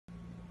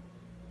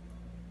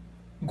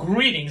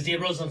Greetings, dear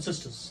brothers and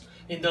sisters,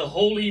 in the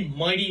holy,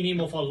 mighty name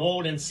of our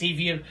Lord and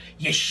Savior,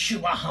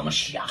 Yeshua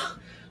HaMashiach,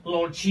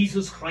 Lord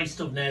Jesus Christ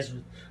of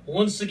Nazareth.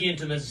 Once again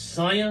to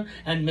Messiah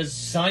and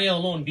Messiah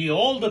alone be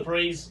all the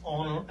praise,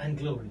 honor, and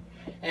glory.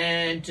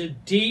 And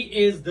today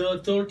is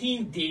the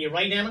 13th day,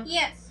 right, Anna?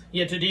 Yes.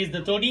 Yeah, today is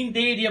the 13th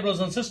day, dear brothers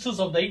and sisters,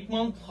 of the 8th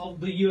month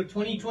of the year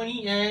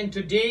 2020. And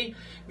today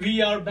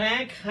we are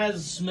back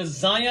as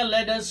Messiah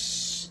led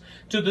us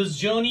to this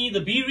journey, the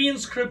Berean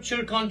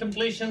Scripture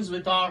Contemplations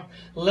with our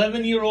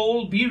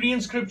 11-year-old.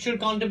 Berean Scripture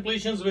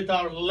Contemplations with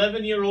our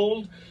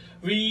 11-year-old.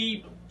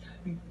 We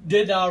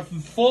did our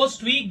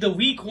first week, the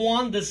week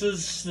 1. This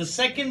is the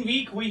second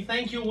week. We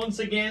thank you once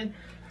again.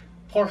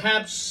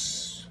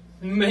 Perhaps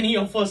many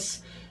of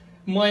us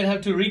might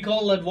have to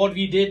recall that what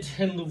we did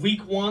in the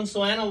week 1.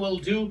 So Anna will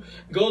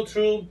go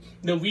through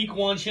the week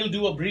 1. She'll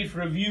do a brief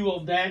review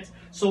of that.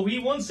 So we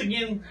once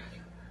again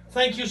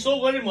thank you so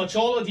very much,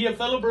 all of dear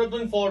fellow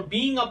brethren, for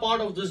being a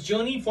part of this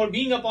journey, for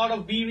being a part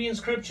of Berean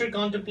Scripture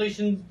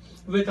Contemplation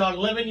with our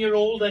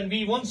 11-year-old. And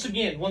we once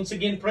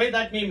again pray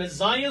that may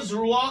Messiah's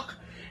Ruach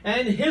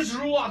and His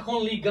Ruach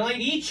only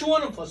guide each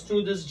one of us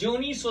through this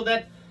journey, so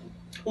that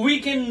we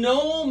can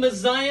know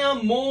Messiah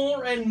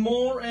more and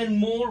more and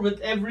more with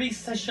every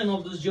session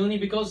of this journey.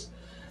 Because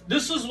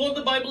this is what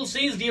the Bible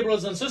says, dear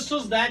brothers and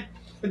sisters, that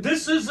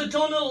this is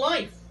eternal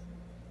life.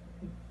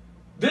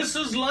 This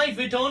is life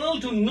eternal,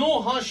 to know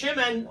Hashem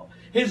and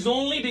His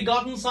only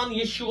begotten Son,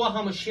 Yeshua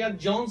HaMashiach.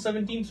 John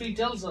 17:3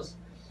 tells us.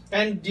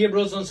 And dear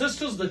brothers and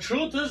sisters, the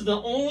truth is,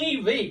 the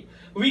only way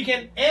we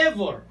can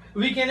ever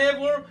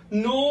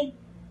know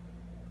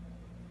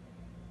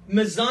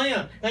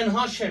Messiah and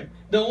Hashem,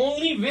 the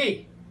only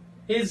way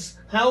is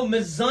how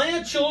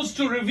Messiah chose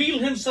to reveal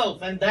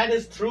Himself, and that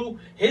is through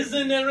His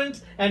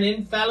inerrant and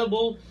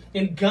infallible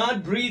and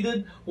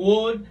God-breathed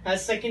word,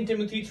 as 2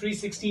 Timothy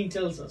 3:16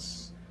 tells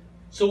us.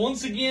 So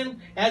once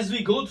again, as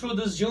we go through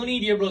this journey,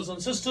 dear brothers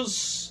and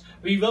sisters,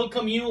 we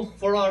welcome you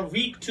for our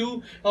week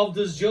 2 of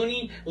this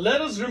journey. Let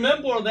us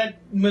remember that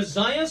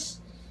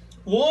Messiah's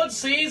word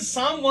says,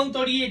 Psalm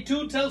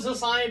 138:2 tells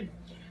us,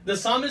 the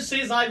psalmist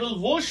says, I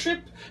will worship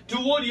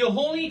toward your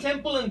holy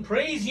temple and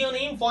praise your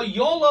name for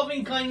your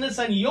loving kindness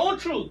and your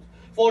truth,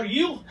 for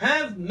you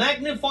have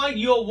magnified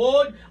your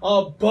word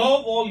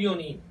above all your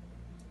name.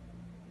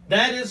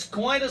 That is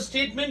quite a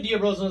statement, dear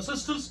brothers and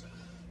sisters.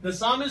 The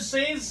psalmist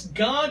says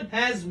God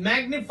has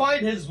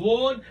magnified His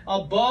word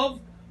above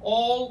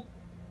all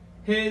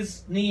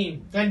His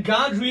name. And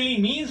God really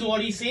means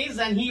what He says,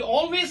 and He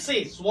always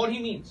says what He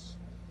means.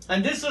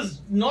 And this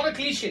is not a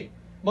cliche,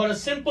 but a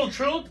simple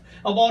truth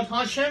about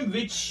Hashem,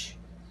 which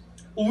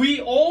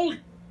we all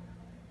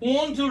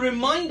want to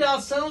remind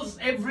ourselves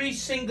every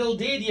single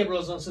day, dear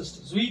brothers and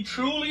sisters. We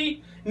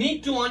truly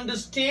need to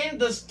understand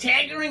the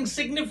staggering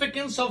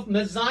significance of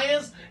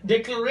Messiah's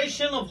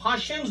declaration, of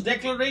Hashem's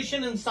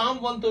declaration in Psalm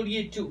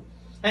 138:2,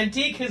 and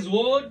take His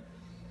word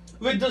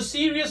with the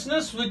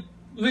seriousness with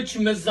which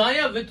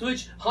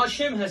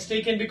Hashem has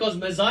taken, because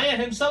Messiah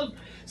Himself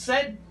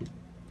said,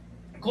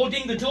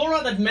 quoting the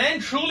Torah, that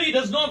man truly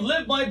does not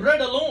live by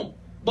bread alone,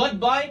 but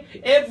by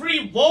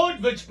every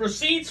word which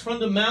proceeds from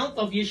the mouth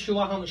of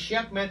Yeshua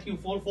HaMashiach. Matthew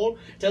 4:4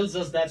 tells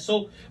us that.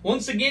 So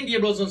once again, dear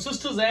brothers and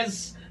sisters,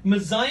 as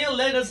Messiah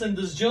led us in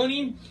this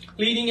journey,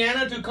 leading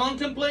Anna to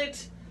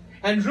contemplate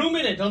and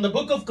ruminate on the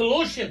book of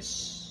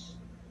Colossians.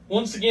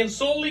 Once again,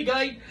 solely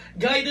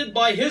guided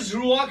by His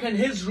Ruach and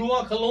His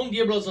Ruach alone,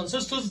 dear brothers and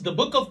sisters. The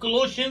book of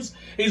Colossians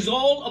is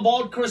all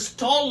about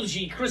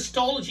Christology.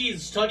 Christology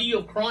is study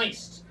of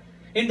Christ.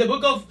 In the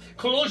book of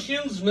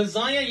Colossians,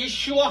 Messiah,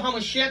 Yeshua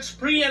HaMashiach's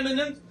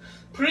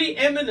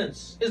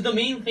preeminence is the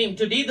main theme.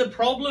 Today the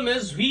problem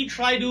is we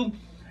try to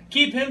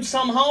keep Him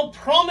somehow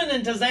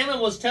prominent, as Anna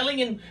was telling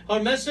in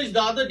her message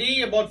the other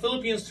day about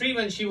Philippians 3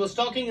 when she was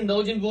talking in the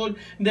urgent word,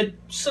 that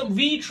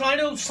we try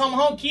to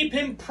somehow keep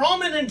Him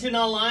prominent in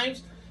our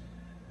lives,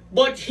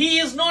 but He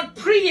is not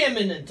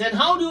preeminent. And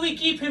how do we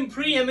keep Him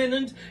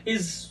preeminent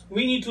is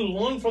we need to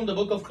learn from the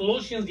book of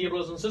Colossians, dear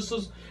brothers and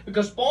sisters,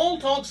 because Paul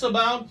talks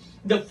about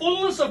the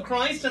fullness of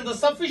Christ and the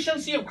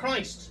sufficiency of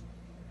Christ.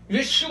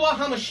 Yeshua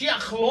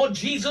HaMashiach, Lord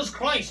Jesus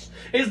Christ,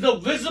 is the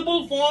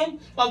visible form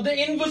of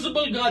the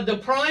invisible God, the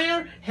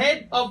prior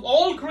head of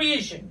all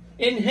creation.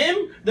 In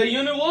Him, the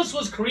universe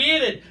was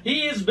created.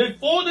 He is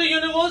before the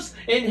universe.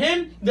 In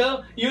Him,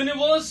 the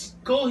universe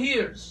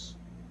coheres.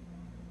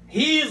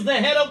 He is the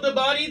head of the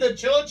body, the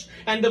church,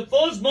 and the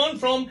firstborn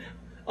from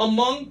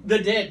among the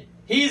dead.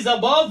 He is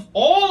above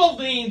all of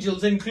the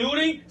angels,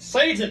 including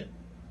Satan.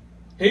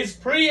 His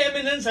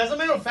preeminence, as a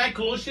matter of fact,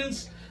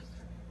 Colossians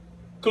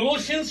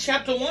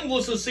chapter 1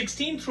 verses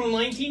 16 through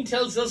 19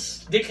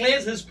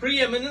 declares His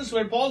preeminence,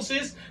 where Paul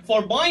says,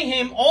 for by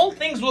Him all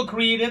things were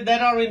created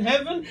that are in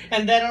heaven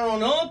and that are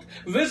on earth,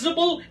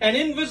 visible and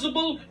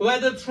invisible,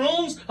 whether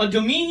thrones or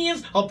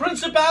dominions or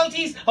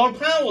principalities or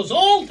powers.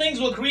 All things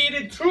were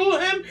created through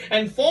Him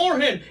and for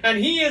Him. And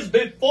He is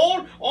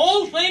before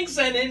all things,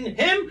 and in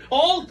Him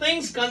all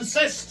things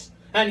consist.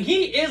 And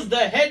He is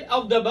the head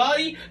of the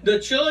body, the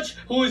church,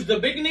 who is the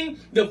beginning,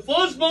 the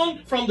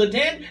firstborn from the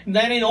dead,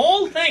 that in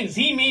all things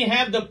He may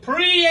have the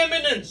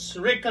preeminence,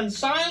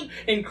 reconciled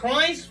in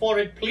Christ, for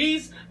it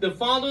pleased the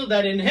Father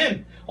that in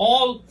Him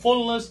all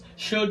fullness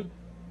should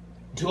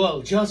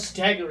dwell. Just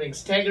staggering,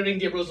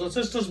 dear brothers and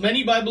sisters.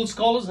 Many Bible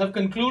scholars have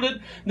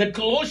concluded that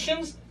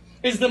Colossians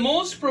is the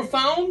most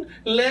profound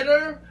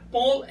letter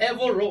Paul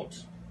ever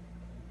wrote.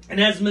 And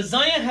as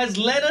Messiah has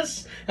led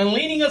us and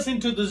leading us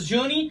into this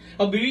journey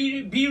of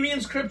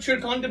Berean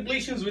Scripture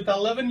Contemplations with our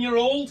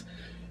 11-year-old,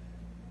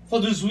 for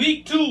this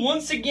week too,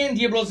 once again,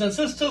 dear brothers and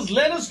sisters,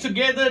 let us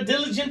together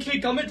diligently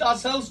commit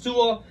ourselves to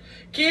a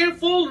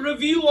careful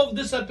review of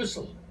this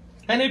epistle.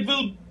 And it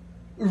will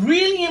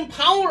really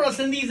empower us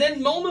in these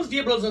end moments,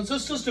 dear brothers and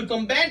sisters, to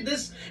combat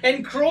this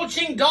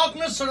encroaching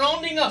darkness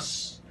surrounding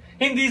us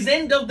in these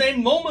end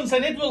moments.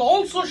 And it will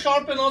also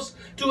sharpen us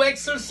to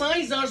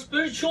exercise our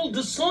spiritual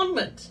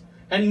discernment.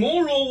 And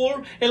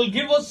moreover, it will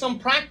give us some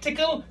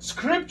practical,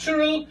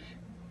 scriptural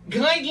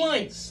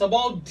guidelines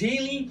about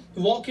daily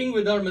walking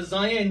with our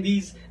Messiah in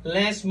these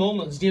last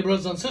moments. Dear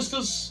brothers and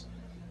sisters,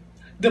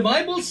 the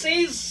Bible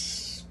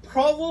says,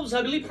 Proverbs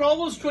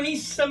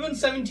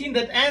 27:17,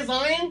 that as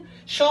iron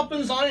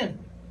sharpens iron.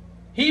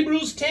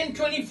 Hebrews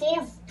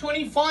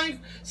 10:24-25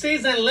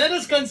 says, and let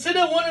us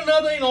consider one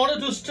another in order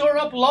to stir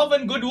up love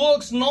and good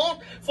works,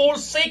 not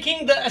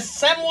forsaking the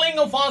assembling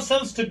of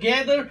ourselves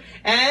together,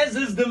 as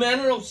is the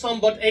manner of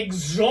some, but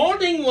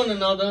exhorting one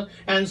another,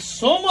 and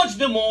so much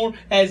the more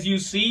as you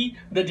see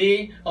the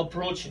day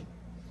approaching.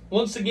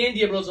 Once again,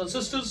 dear brothers and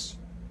sisters,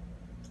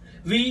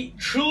 the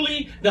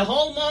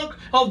hallmark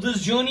of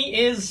this journey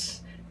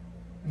is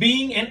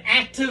being an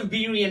active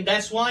Berean.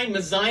 That's why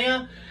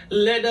Messiah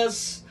led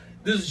us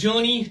this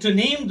journey, to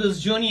name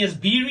this journey as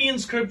Berean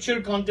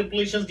Scripture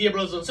Contemplations. Dear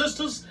brothers and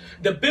sisters,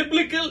 the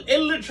biblical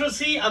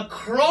illiteracy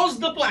across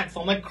the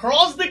platform,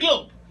 across the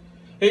globe,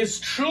 is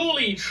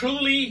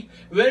truly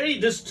very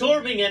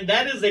disturbing, and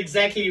that is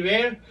exactly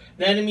where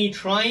the enemy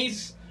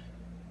tries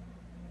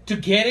to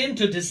get in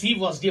to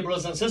deceive us, dear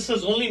brothers and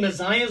sisters. Only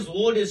Messiah's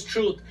word is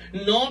truth,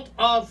 not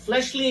a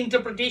fleshly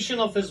interpretation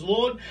of His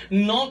word,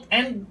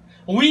 and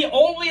we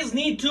always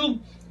need to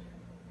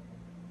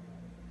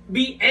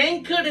be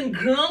anchored and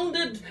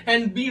grounded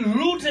and be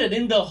rooted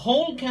in the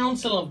whole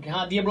counsel of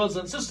God, dear brothers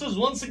and sisters.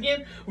 Once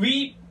again,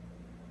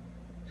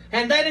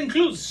 and that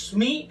includes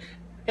me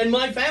and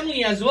my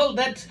family as well,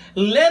 that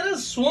let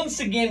us once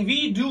again,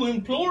 we do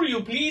implore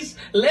you, please,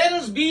 let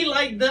us be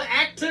like the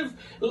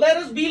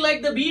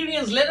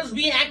Bereans, let us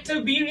be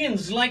active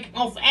Bereans, like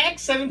of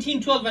Acts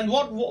 17:12. And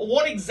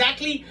what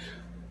exactly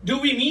do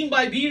we mean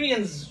by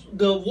Bereans?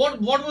 What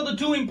were the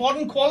two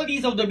important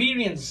qualities of the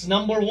Bereans?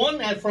 Number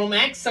one, from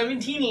Acts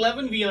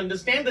 17:11, we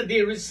understand that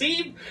they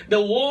received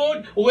the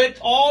word with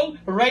all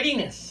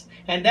readiness.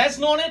 And that's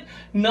not it.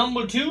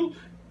 Number two,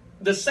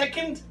 the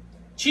second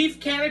chief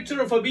character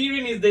of a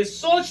Berean is they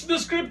search the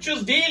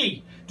scriptures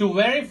daily to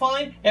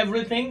verify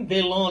everything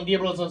they learn. Dear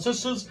brothers and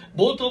sisters,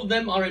 both of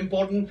them are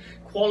important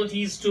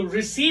qualities to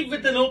receive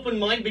with an open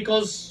mind,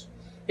 because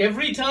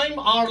every time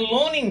our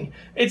learning,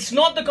 it's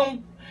not the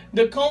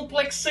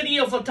complexity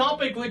of a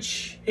topic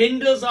which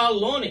hinders our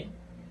learning.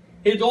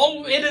 It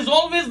is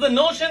always the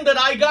notion that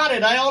I got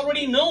it, I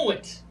already know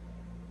it.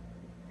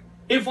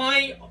 If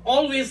I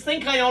always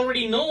think I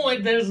already know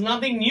it, there is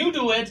nothing new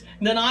to it,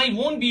 then I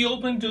won't be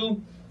open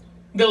to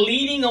the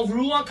leading of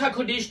Ruach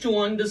HaKodesh to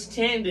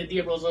understand it,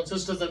 dear brothers and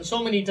sisters. And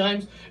so many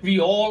times we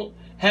all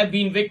have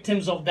been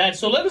victims of that.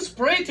 So let us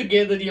pray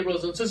together, dear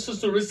brothers and sisters,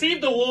 to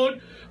receive the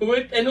word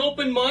with an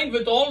open mind,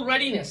 with all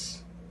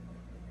readiness.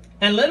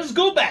 And let us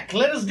go back,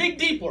 let us dig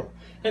deeper.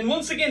 And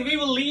once again, we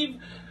will leave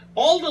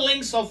all the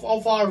links of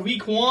our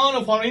week one,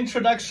 of our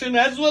introduction,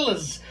 as well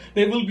as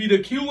there will be the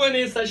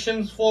Q&A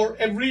sessions for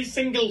every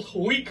single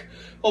week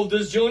of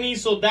this journey.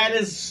 So that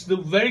is the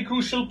very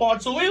crucial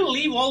part. So we will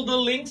leave all the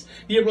links,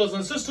 dear brothers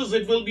and sisters.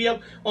 It will be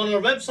up on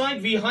our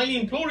website. We highly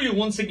implore you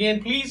once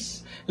again,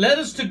 please, let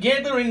us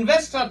together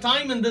invest our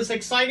time in this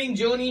exciting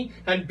journey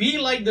and be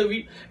like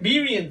the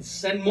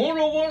Bereans. And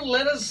moreover,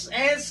 let us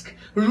ask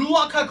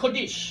Ruach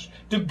HaKodesh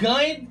to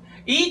guide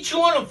each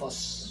one of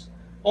us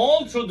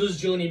all through this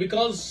journey,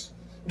 because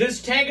this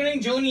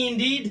staggering journey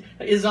indeed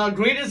is our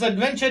greatest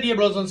adventure, dear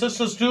brothers and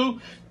sisters,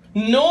 to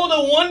know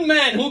the one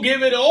man who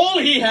gave it all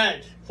He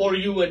had for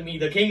you and me,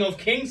 the King of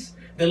Kings,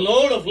 the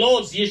Lord of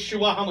Lords,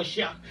 Yeshua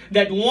HaMashiach,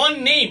 that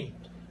one name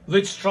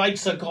which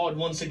strikes a chord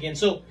once again.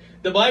 So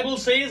the Bible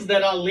says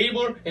that our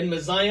labor in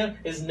Messiah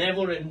is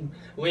never in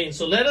vain.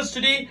 So let us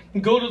today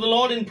go to the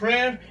Lord in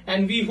prayer,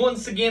 and we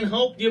once again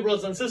hope, dear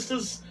brothers and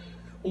sisters,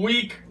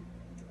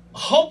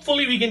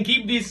 hopefully we can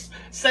keep these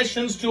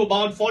sessions to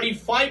about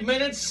 45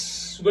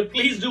 minutes, but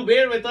please do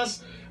bear with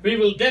us. We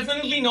will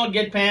definitely not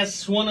get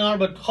past 1 hour,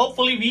 but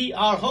hopefully we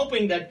are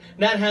hoping that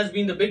has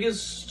been the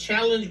biggest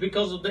challenge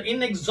because of the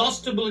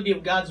inexhaustibility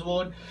of God's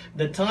word.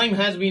 The time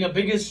has been a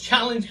biggest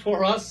challenge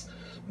for us,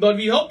 but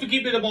we hope to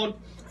keep it about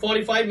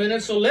 45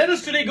 minutes. So let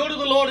us today go to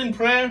the Lord in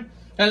prayer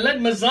and let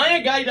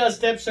Messiah guide our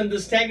steps in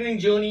this staggering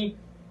journey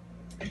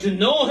to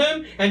know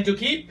Him and to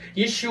keep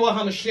Yeshua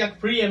HaMashiach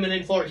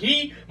preeminent, for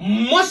He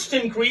must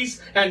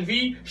increase and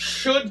we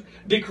should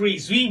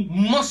decrease. We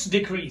must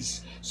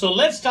decrease. So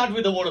let's start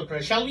with the word of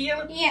prayer, shall we,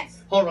 Anna?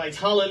 Yes. All right.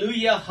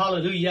 Hallelujah,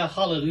 hallelujah,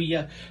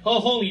 hallelujah. Oh,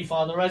 Holy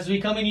Father, as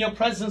we come in your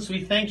presence,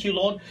 we thank you,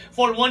 Lord,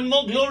 for one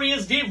more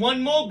glorious day,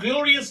 one more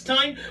glorious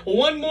time,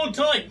 one more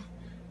time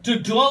to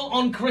dwell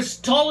on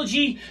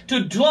Christology,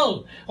 to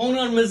dwell on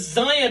our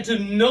Messiah, to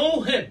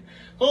know Him.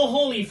 Oh,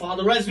 Holy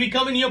Father, as we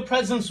come in your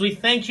presence, we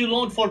thank you,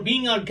 Lord, for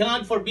being our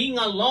God, for being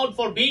our Lord,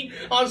 for being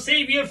our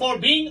Savior, for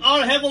being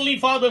our Heavenly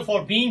Father,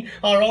 for being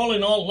our all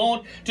in all,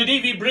 Lord. Today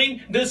we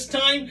bring this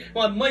time,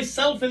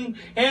 myself and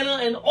Anna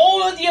and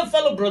all of your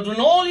fellow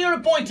brethren, all your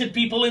appointed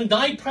people in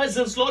thy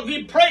presence, Lord.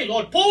 We pray,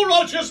 Lord, pour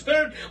out your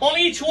Spirit on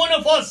each one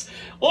of us.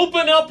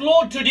 Open up,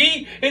 Lord,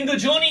 today in the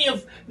journey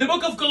of the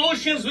book of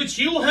Colossians, which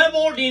you have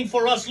ordained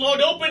for us, Lord.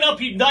 Open up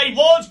thy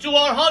words to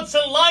our hearts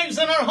and lives,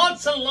 and our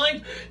hearts and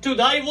lives to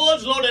thy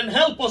words, Lord, and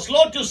help us,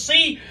 Lord, to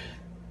see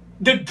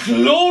the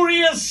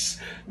glorious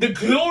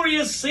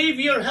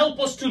Savior.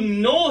 Help us to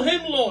know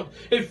Him, Lord.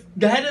 If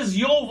that is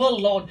your will,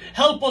 Lord,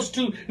 help us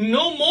to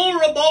know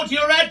more about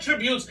your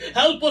attributes.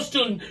 Help us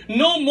to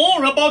know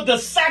more about the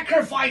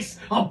sacrifice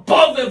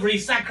above every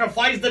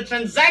sacrifice, the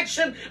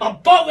transaction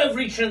above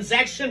every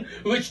transaction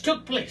which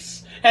took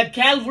place at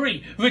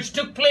Calvary, which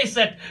took place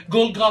at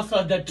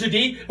Golgotha, that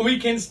today we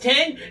can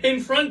stand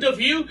in front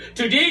of you.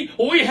 Today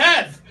we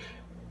have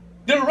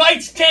the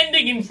right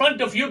standing in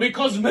front of you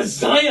because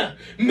Messiah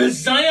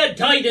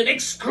died an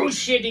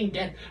excruciating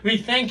death. We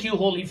thank you,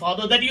 Holy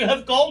Father, that you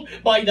have called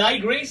by thy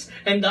grace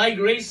and thy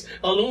grace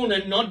alone,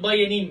 and not by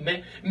any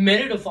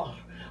merit of our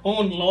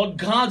own, Lord,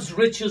 God's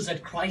riches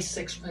at Christ's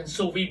expense.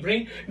 So we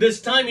bring this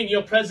time in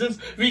your presence.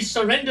 We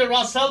surrender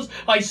ourselves.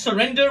 I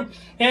surrender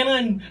Anna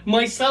and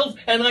myself,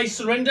 and I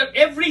surrender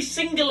every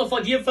single of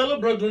our dear fellow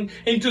brethren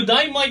into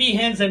thy mighty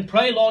hands, and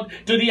pray, Lord,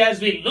 today as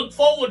we look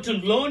forward to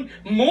learn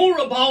more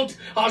about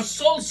our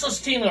soul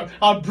sustainer,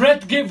 our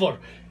breath giver,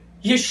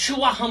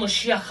 Yeshua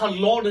HaMashiach, our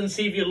Lord and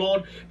Savior,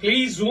 Lord.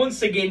 Please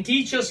once again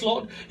teach us,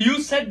 Lord.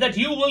 You said that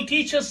you will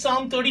teach us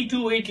Psalm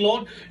 32:8,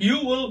 Lord.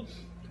 You will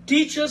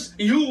teach us,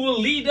 you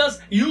will lead us,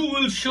 you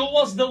will show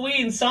us the way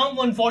in Psalm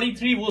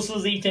 143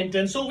 verses 8 and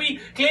 10. So we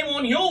claim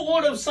on your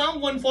word of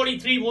Psalm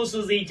 143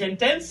 verses 8 and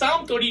 10,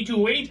 Psalm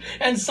 32:8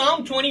 and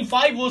Psalm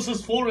 25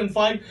 verses 4 and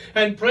 5.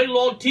 And pray,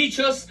 Lord, teach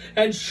us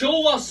and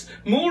show us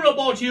more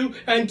about you,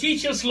 and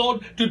teach us,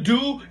 Lord, to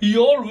do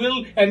your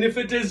will. And if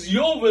it is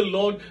your will,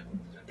 Lord,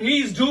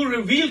 please do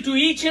reveal to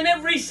each and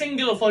every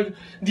single of our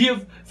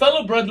dear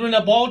fellow brethren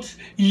about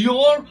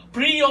your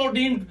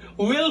preordained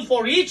will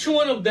for each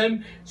one of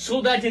them,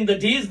 so that in the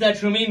days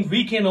that remain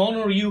we can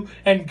honor you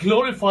and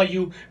glorify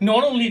you,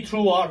 not only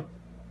through our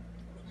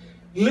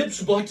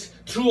lips, but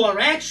through our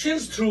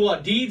actions, through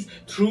our deeds,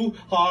 through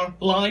our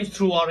lives,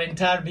 through our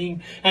entire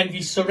being. And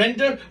we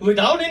surrender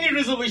without any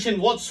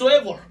reservation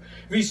whatsoever.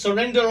 We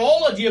surrender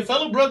all our dear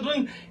fellow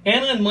brethren,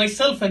 Anna and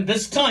myself, and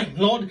this time,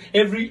 Lord,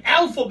 every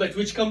alphabet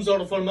which comes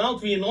out of our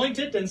mouth, we anoint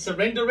it and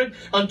surrender it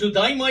unto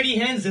thy mighty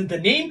hands in the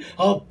name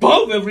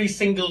above every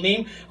single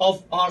name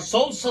of our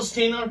soul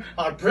sustainer,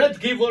 our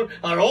breath giver,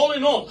 our all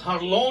in all, our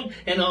Lord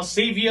and our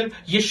Savior,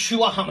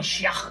 Yeshua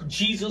HaMashiach,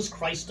 Jesus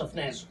Christ of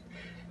Nazareth.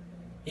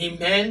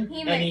 Amen,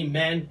 Amen. and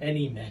amen and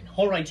amen.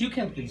 All right, you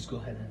can please go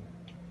ahead.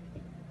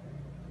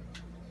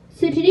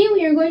 So today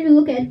we are going to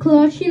look at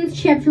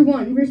Colossians chapter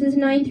 1, verses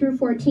 9 through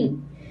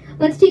 14.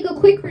 Let's take a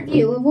quick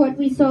review of what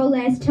we saw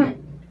last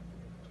time.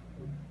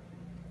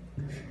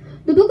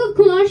 The book of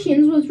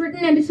Colossians was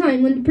written at a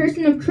time when the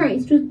person of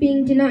Christ was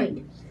being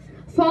denied.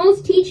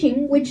 False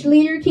teaching, which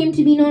later came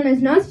to be known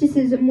as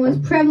Gnosticism, was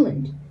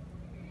prevalent.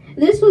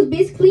 This was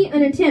basically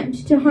an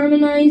attempt to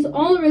harmonize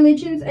all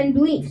religions and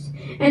beliefs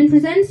and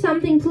present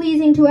something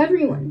pleasing to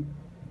everyone.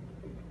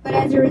 But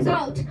as a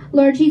result,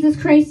 Lord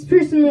Jesus Christ's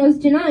person was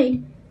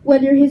denied,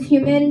 whether his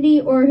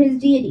humanity or his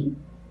deity.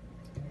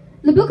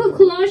 The book of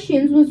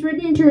Colossians was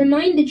written to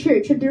remind the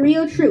church of the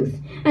real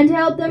truth and to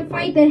help them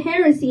fight the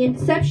heresy and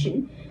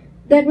deception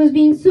that was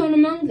being sown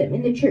among them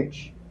in the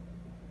church.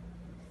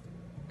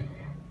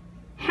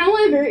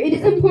 However, it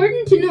is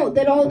important to note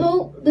that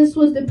although this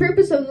was the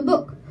purpose of the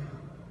book,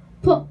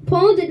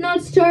 Paul did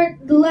not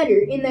start the letter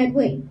in that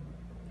way.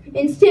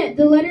 Instead,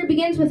 the letter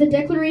begins with a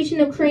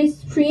declaration of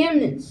Christ's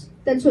preeminence.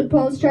 That's what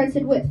Paul starts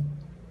it with.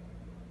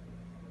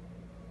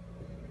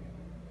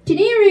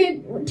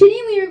 Today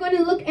we are going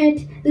to look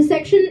at the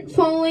section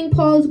following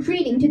Paul's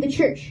greeting to the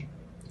church.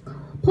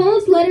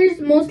 Paul's letters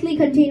mostly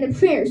contain a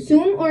prayer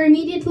soon or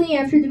immediately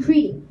after the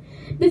greeting.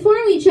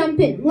 Before we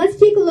jump in, let's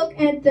take a look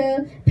at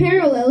the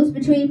parallels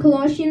between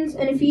Colossians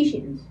and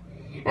Ephesians.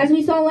 As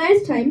we saw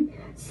last time,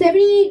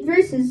 78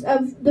 verses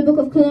of the book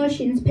of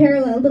Colossians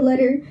parallel the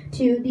letter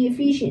to the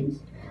Ephesians.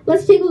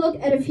 Let's take a look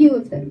at a few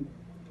of them.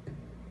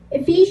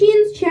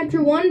 Ephesians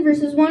chapter 1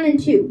 verses 1 and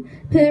 2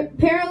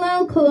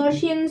 parallel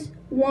Colossians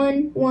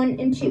 1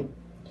 and 2.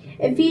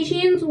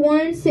 Ephesians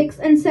 1, 6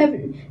 and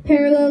 7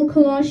 parallel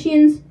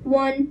Colossians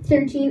 1,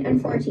 13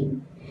 and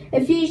 14.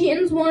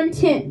 Ephesians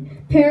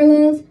 1:10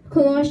 parallels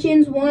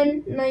Colossians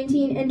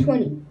 1:19 and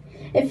 20.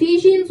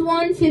 Ephesians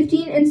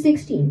 1:15 and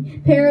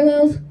 16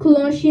 parallels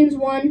Colossians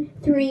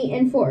 1:3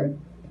 and 4.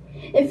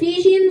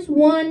 Ephesians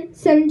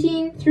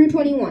 1:17 through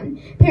 21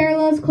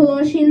 parallels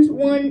Colossians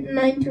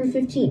 1:9 through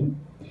 15.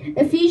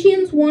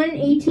 Ephesians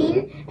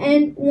 1:18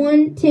 and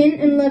 1:10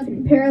 and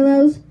 11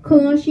 parallels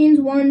Colossians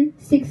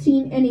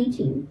 1:16 and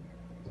 18.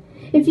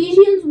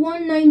 Ephesians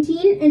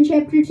 1:19 and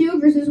chapter 2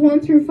 verses 1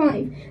 through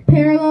 5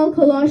 parallel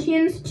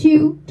Colossians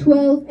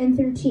 2:12 and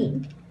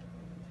 13.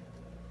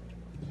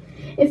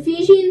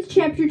 Ephesians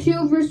chapter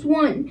 2 verse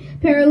 1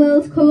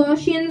 parallels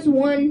Colossians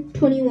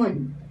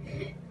 1:21.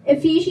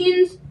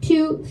 Ephesians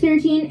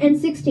 2:13 and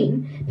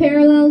 16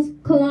 parallels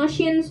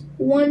Colossians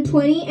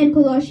 1:20 and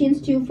Colossians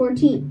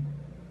 2:14.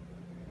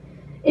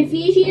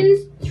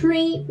 Ephesians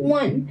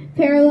 3:1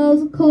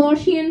 parallels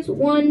Colossians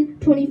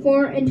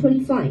 1:24 and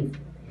 25.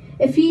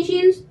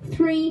 Ephesians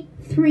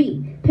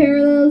 3:3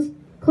 parallels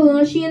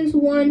Colossians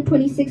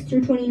 1:26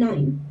 through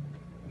 29.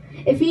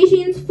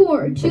 Ephesians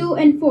 4:2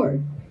 and 4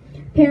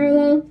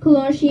 parallel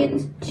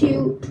Colossians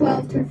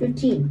 2:12 through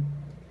 15.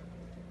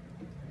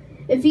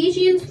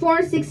 Ephesians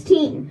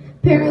 4:16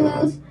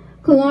 parallels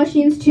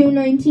Colossians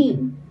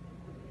 2:19.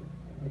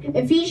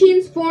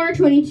 Ephesians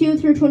 4:22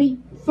 through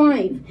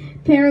 25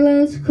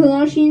 parallels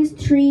Colossians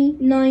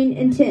 3:9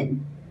 and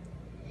 10.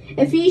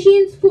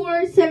 Ephesians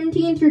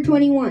 4:17 through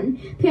 21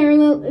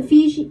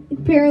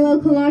 parallel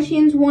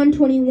Colossians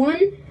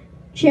 1:21,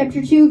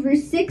 chapter 2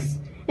 verse 6,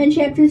 and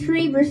chapter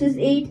 3 verses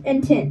 8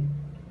 and 10.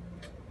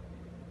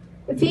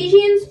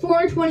 Ephesians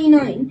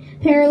 4:29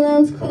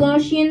 parallels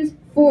Colossians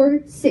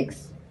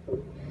 4:6.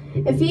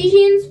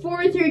 Ephesians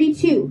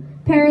 4:32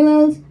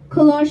 parallels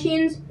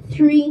Colossians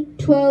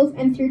 3:12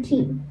 and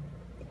 13.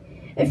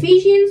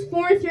 Ephesians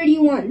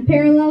 4:31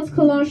 parallels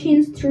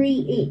Colossians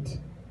 3:8.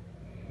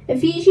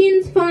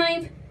 Ephesians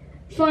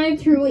 5:5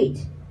 through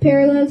 8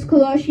 parallels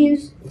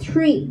Colossians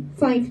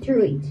 3:5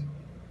 through 8.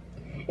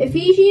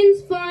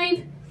 Ephesians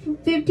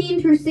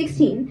 5:15 through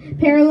 16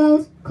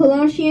 parallels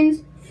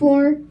Colossians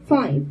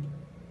 4:5.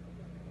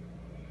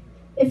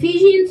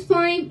 Ephesians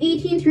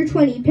 5:18 through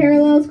 20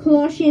 parallels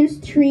Colossians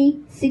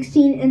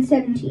 3:16 and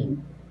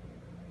 17.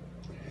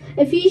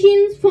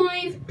 Ephesians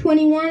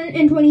 5:21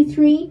 and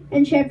 23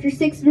 and chapter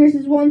 6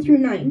 verses 1 through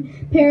 9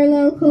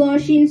 parallel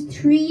Colossians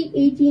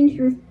 3:18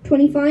 through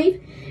 25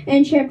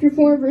 and chapter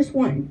 4 verse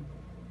 1.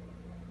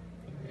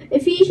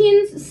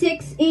 Ephesians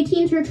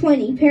 6:18 through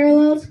 20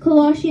 parallels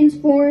Colossians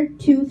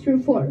 4:2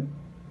 through 4.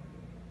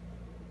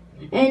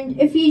 And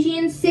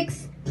Ephesians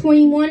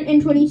 6:21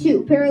 and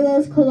 22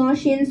 parallels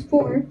Colossians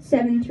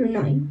 4:7 through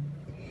 9.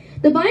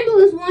 The Bible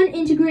is one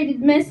integrated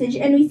message,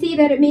 and we see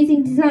that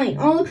amazing design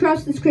all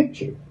across the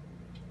Scripture.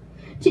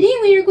 Today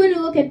we are going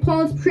to look at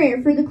Paul's prayer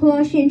for the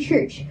Colossian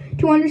church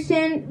to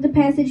understand the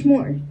passage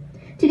more.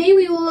 Today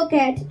we will look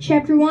at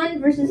chapter 1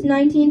 verses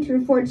 19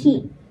 through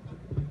 14.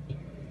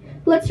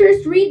 Let's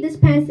first read this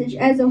passage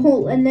as a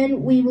whole, and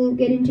then we will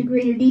get into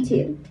greater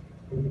detail.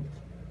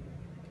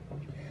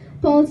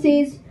 Paul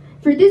says,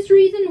 "For this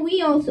reason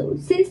we also,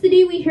 since the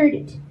day we heard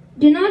it,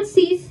 do not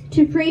cease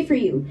to pray for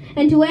you,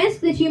 and to ask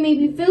that you may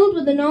be filled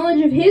with the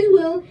knowledge of His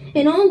will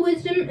in all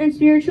wisdom and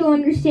spiritual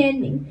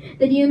understanding,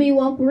 that you may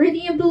walk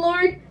worthy of the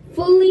Lord,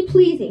 fully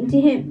pleasing to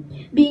Him,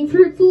 being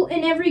fruitful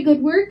in every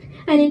good work,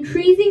 and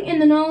increasing in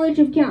the knowledge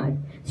of God,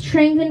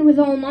 strengthened with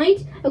all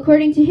might,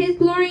 according to His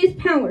glorious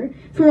power,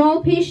 for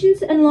all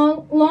patience and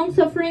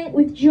long-suffering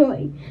with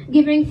joy,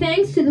 giving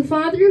thanks to the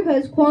Father who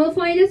has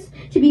qualified us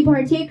to be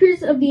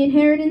partakers of the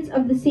inheritance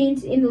of the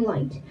saints in the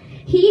light.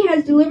 He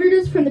has delivered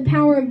us from the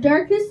power of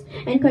darkness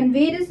and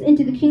conveyed us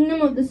into the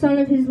kingdom of the Son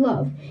of His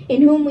love,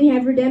 in whom we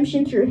have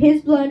redemption through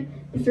His blood,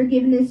 the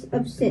forgiveness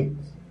of sins."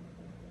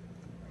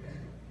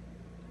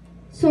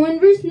 So in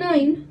verse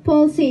 9,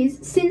 Paul says,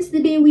 "Since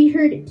the day we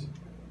heard it."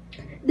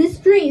 This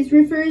phrase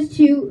refers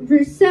to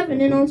verse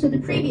 7 and also the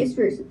previous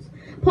verses.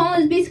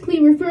 Paul is basically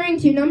referring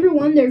to, number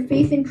 1, their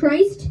faith in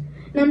Christ,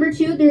 number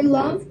 2, their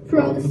love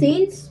for all the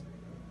saints,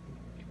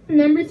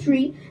 number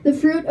 3, the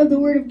fruit of the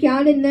Word of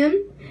God in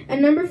them,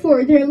 and number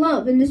 4, their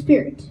love in the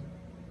Spirit.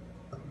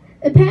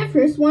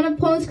 Epaphras, one of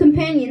Paul's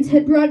companions,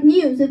 had brought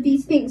news of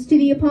these things to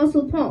the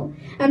Apostle Paul,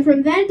 and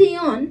from that day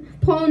on,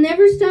 Paul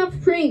never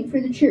stopped praying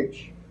for the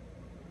church.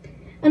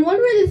 And what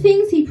were the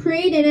things he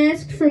prayed and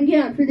asked from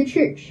God for the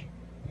church?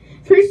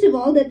 First of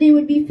all, that they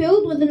would be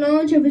filled with the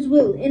knowledge of His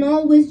will in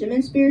all wisdom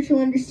and spiritual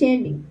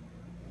understanding.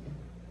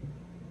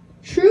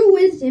 True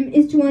wisdom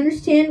is to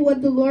understand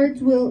what the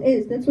Lord's will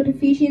is. That's what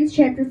Ephesians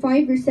chapter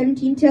 5 verse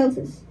 17 tells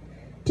us.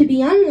 To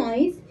be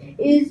unwise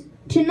is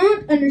to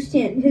not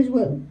understand His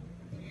will.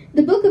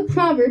 The book of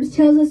Proverbs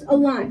tells us a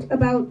lot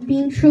about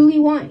being truly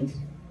wise.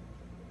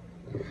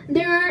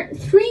 There are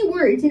 3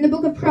 words in the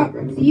book of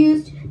Proverbs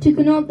used to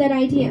connote that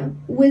idea: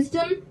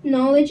 wisdom,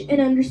 knowledge,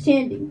 and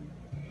understanding.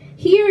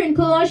 Here in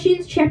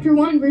Colossians chapter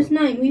 1 verse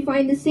 9, we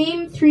find the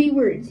same 3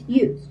 words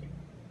used.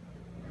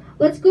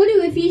 Let's go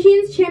to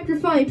Ephesians chapter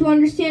 5 to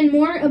understand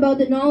more about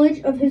the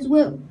knowledge of His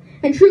will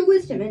and true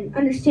wisdom and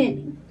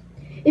understanding.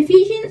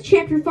 Ephesians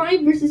chapter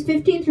 5 verses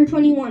 15 through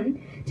 21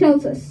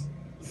 tells us,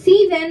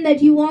 "See then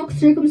that you walk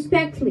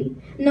circumspectly,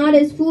 not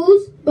as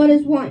fools, but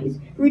as wise,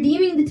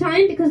 redeeming the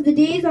time, because the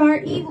days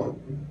are evil.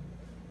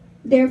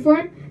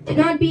 Therefore, do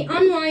not be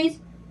unwise,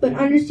 but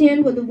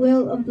understand what the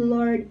will of the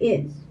Lord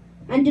is.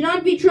 And do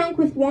not be drunk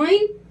with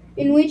wine,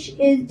 in which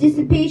is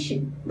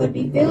dissipation, but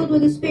be filled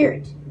with the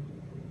Spirit,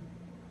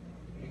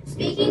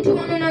 speaking to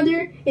one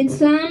another in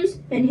psalms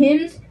and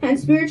hymns and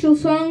spiritual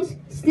songs,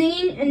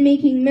 singing and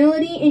making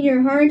melody in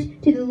your heart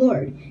to the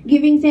Lord,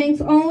 giving thanks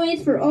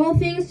always for all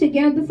things to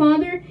God the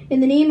Father, in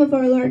the name of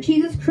our Lord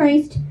Jesus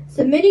Christ,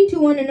 submitting to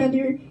one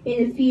another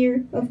in the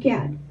fear of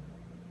God."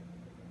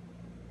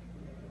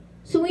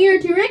 So we are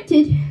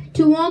directed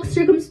to walk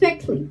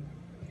circumspectly.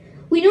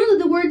 We know that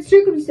the word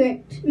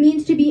circumspect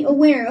means to be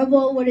aware of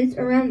all what is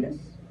around us.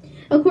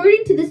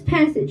 According to this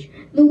passage,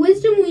 the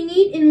wisdom we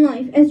need in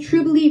life as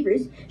true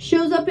believers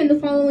shows up in the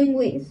following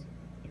ways.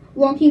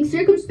 Walking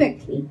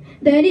circumspectly,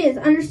 that is,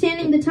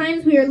 understanding the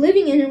times we are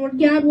living in and what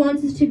God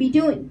wants us to be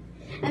doing.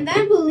 And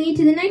that will lead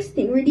to the next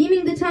thing,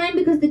 redeeming the time,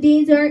 because the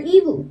days are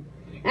evil.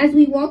 As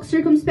we walk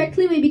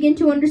circumspectly, we begin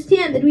to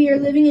understand that we are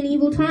living in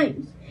evil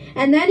times.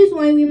 And that is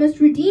why we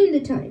must redeem the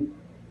time.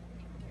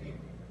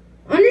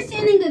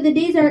 Understanding that the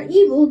days are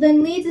evil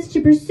then leads us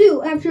to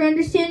pursue after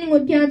understanding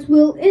what God's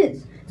will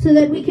is, so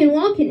that we can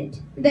walk in it,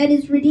 that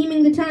is,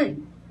 redeeming the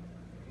time.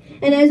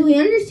 And as we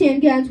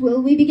understand God's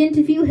will, we begin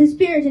to feel His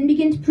Spirit and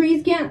begin to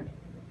praise God.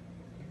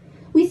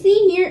 We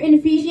see here in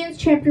Ephesians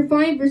chapter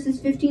 5, verses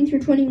 15 through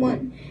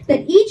 21,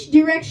 that each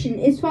direction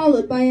is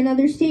followed by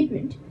another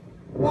statement.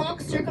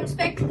 Walk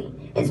circumspectly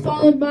is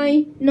followed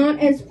by not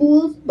as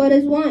fools, but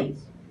as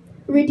wise.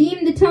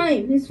 Redeem the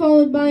time is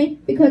followed by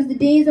because the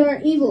days are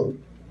evil.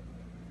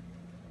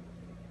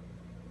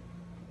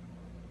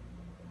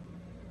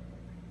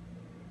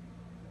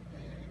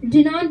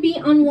 Do not be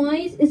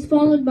unwise is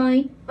followed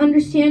by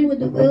understand what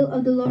the will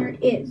of the Lord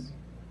is.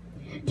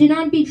 Do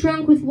not be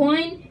drunk with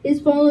wine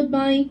is followed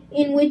by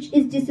in which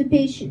is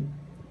dissipation.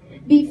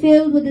 Be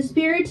filled with the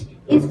Spirit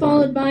is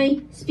followed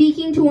by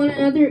speaking to one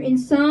another in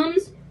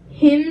psalms,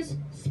 hymns,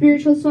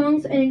 spiritual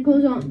songs, and it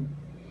goes on.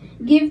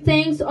 Give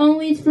thanks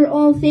always for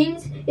all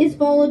things is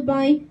followed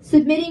by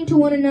submitting to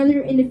one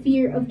another in the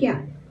fear of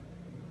God.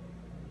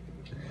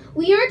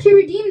 We are to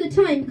redeem the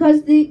time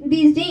because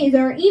these days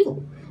are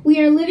evil. We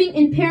are living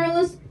in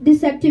perilous,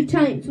 deceptive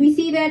times. We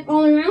see that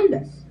all around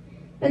us.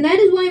 And that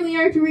is why we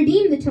are to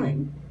redeem the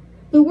time.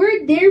 The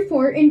word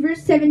therefore in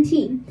verse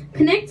 17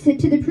 connects it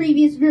to the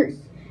previous verse.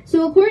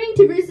 So according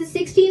to verses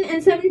 16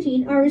 and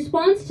 17, our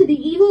response to the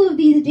evil of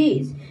these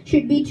days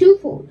should be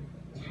twofold.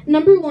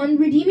 Number 1,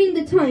 redeeming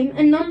the time,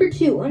 and number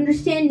 2,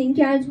 understanding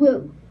God's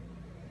will.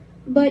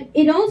 But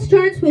it all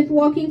starts with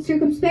walking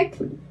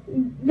circumspectly.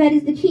 That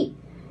is the key.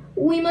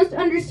 We must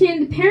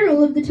understand the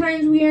peril of the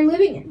times we are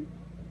living in.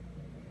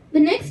 The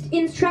next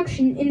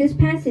instruction in this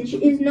passage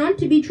is not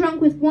to be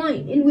drunk with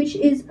wine, in which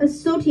is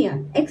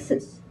asotia,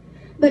 excess,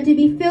 but to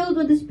be filled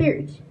with the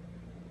Spirit.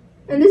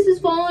 And this is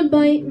followed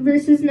by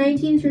verses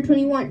 19 through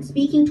 21,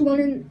 speaking to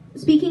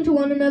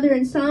one another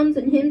in psalms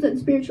and hymns and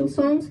spiritual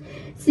songs,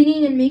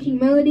 singing and making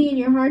melody in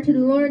your heart to the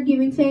Lord,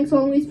 giving thanks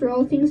always for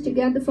all things to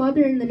God the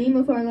Father in the name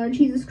of our Lord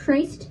Jesus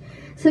Christ,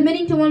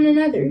 submitting to one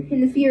another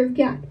in the fear of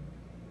God.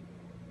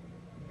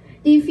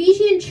 The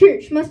Ephesian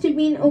church must have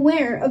been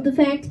aware of the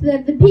fact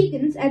that the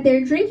pagans at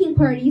their drinking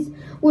parties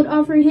would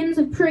offer hymns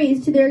of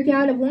praise to their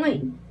god of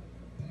wine.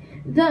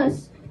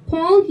 Thus,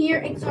 Paul here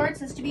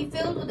exhorts us to be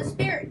filled with the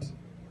Spirit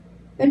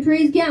and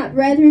praise God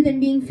rather than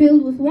being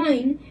filled with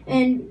wine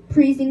and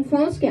praising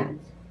false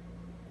gods.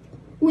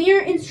 We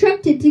are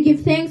instructed to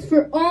give thanks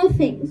for all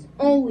things,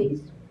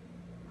 always.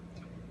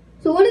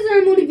 So what is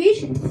our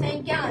motivation to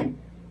thank God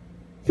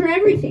for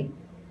everything?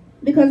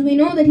 Because we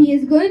know that He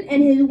is good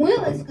and His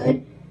will is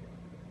good,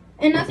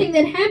 and nothing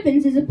that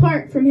happens is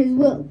apart from His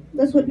will.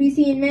 That's what we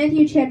see in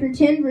Matthew chapter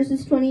 10,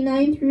 verses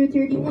 29 through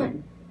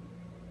 31.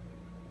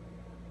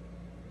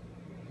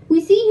 We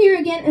see here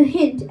again a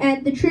hint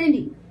at the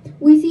Trinity.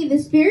 We see the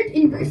Spirit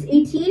in verse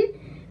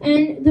 18,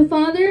 and the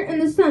Father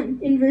and the Son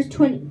in verse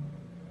 20.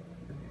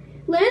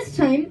 Last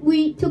time,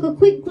 we took a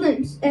quick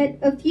glimpse at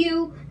a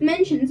few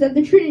mentions of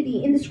the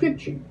Trinity in the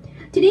Scripture.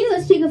 Today,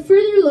 let's take a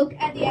further look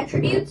at the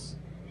attributes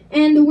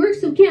and the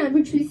works of God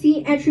which we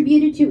see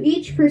attributed to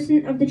each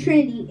person of the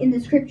Trinity in the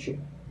Scripture.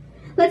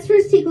 Let's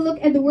first take a look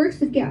at the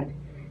works of God.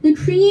 The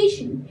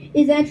creation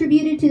is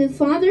attributed to the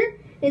Father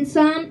in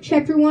Psalm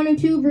chapter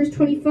 102, verse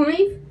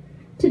 25,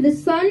 to the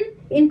Son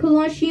in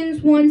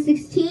Colossians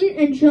 1:16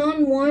 and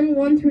John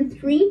 1 through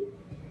 3,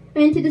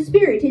 and to the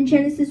Spirit in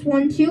Genesis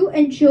 1:2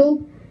 and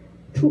Job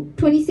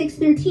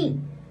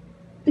 26:13.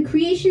 The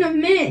creation of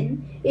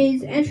man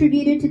is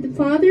attributed to the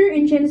Father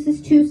in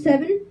Genesis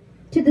 2:7,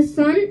 to the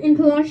Son in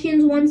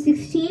Colossians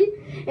 1:16,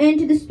 and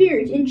to the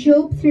Spirit in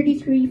Job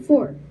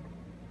 33:4.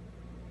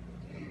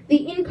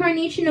 The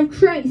incarnation of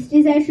Christ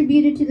is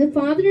attributed to the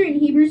Father in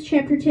Hebrews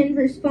chapter 10,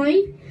 verse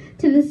 5,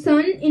 to the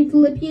Son in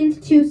Philippians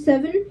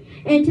 2:7,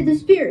 and to the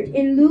Spirit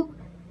in Luke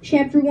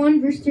chapter 1,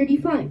 verse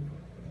 35.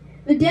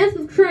 The death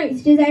of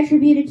Christ is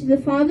attributed to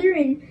the Father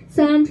in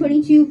Psalm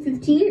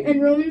 22:15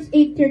 and Romans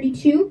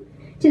 8:32,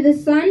 to the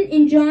Son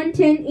in John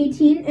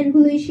 10:18 and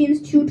Galatians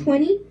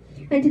 2:20,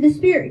 and to the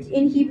Spirit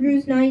in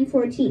Hebrews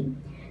 9:14.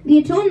 The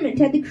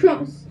atonement at the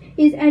cross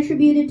is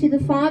attributed to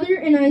the Father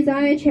in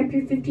Isaiah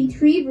chapter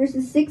 53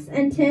 verses 6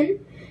 and 10,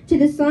 to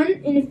the Son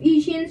in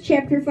Ephesians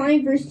chapter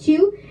 5 verse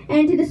 2,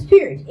 and to the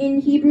Spirit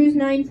in Hebrews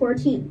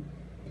 9:14.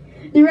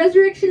 The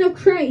resurrection of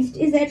Christ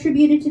is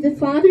attributed to the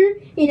Father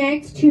in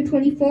Acts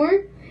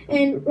 2:24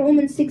 and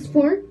Romans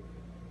 6:4,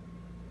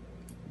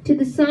 to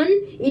the Son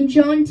in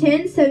John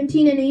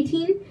 10:17 and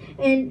 18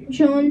 and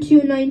John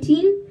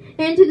 2:19,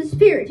 and to the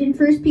Spirit in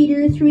 1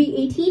 Peter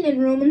 3:18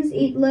 and Romans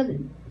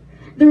 8:11.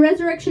 The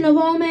resurrection of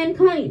all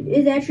mankind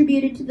is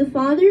attributed to the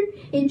Father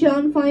in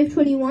John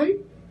 5:21,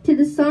 to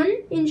the Son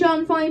in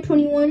John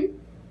 5:21,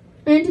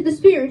 and to the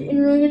Spirit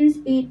in Romans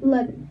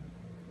 8:11.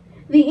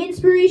 The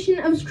inspiration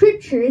of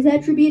Scripture is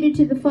attributed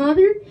to the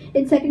Father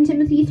in 2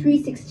 Timothy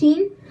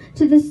 3:16,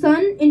 to the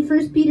Son in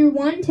 1 Peter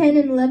 1:10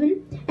 and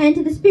 11, and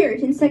to the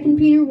Spirit in 2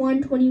 Peter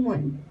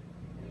 1:21.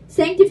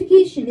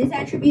 Sanctification is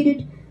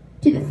attributed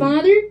to the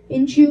Father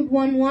in Jude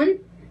 1:1,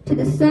 to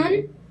the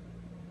Son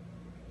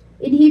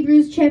in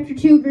Hebrews chapter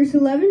 2 verse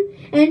 11,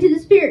 and to the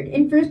Spirit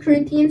in 1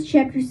 Corinthians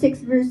chapter 6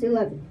 verse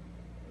 11.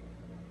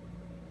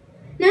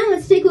 Now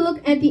let's take a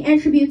look at the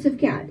attributes of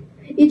God.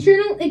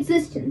 Eternal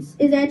existence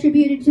is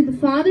attributed to the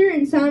Father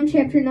in Psalm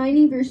chapter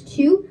 90 verse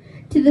 2,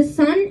 to the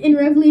Son in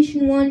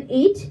Revelation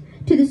 1:8,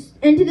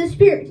 and to the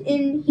Spirit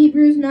in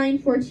Hebrews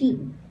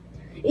 9:14.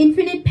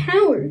 Infinite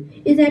power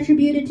is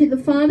attributed to the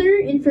Father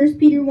in 1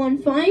 Peter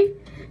 1:5,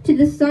 to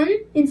the Son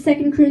in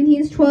 2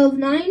 Corinthians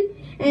 12:9,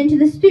 and to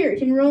the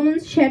Spirit in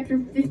Romans chapter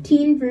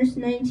 15 verse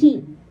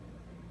 19.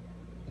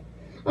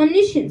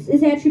 Omniscience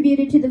is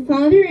attributed to the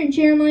Father in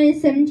Jeremiah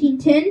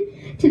 17:10,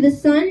 to the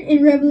Son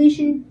in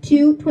Revelation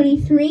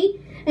 2:23,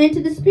 and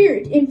to the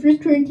Spirit in 1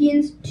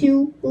 Corinthians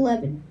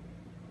 2:11.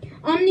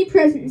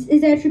 Omnipresence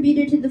is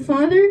attributed to the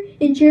Father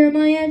in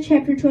Jeremiah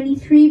chapter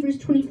 23 verse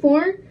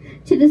 24,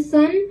 to the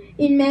Son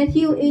in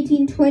Matthew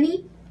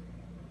 18:20,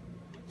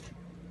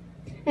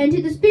 and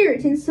to the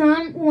Spirit in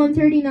Psalm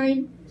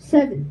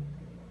 139:7.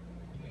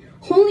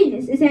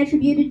 Holiness is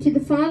attributed to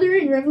the Father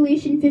in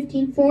Revelation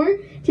 15:4,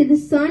 to the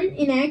Son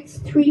in Acts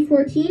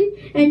 3:14,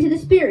 and to the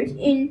Spirit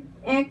in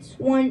Acts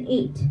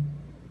 1:8.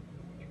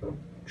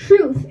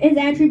 Truth is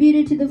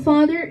attributed to the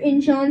Father in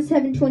John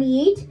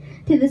 7:28,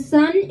 to the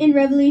Son in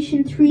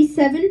Revelation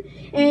 3:7,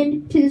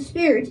 and to the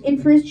Spirit in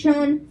 1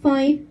 John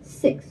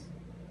 5:6.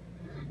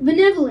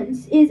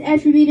 Benevolence is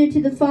attributed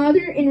to the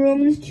Father in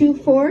Romans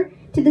 2:4,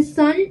 to the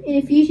Son in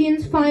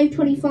Ephesians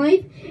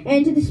 5:25,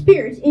 and to the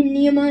Spirit in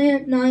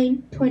Nehemiah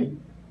 9:20.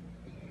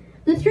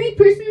 The three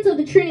persons of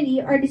the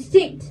Trinity are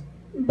distinct,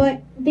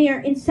 but they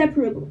are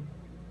inseparable.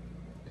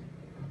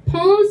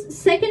 Paul's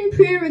second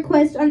prayer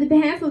request on the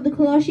behalf of the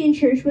Colossian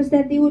church was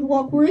that they would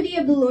walk worthy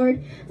of the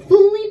Lord,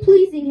 fully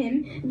pleasing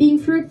Him, being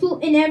fruitful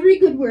in every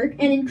good work,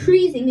 and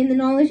increasing in the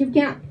knowledge of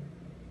God.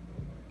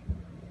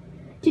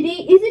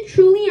 Today, is it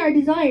truly our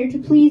desire to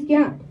please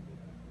God?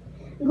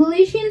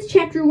 Galatians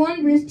chapter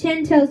 1 verse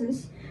 10 tells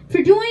us,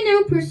 "For do I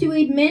now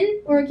persuade men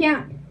or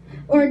God?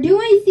 Or do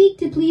I seek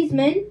to please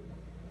men?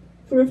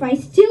 For if I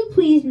still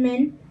pleased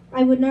men,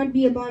 I would not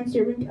be a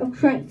bondservant of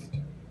Christ."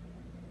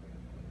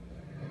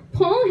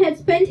 Paul had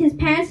spent his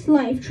past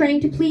life trying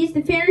to please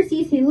the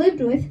Pharisees he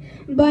lived with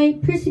by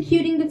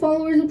persecuting the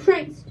followers of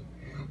Christ.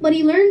 But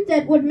he learned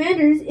that what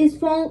matters is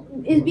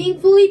being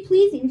fully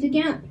pleasing to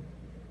God.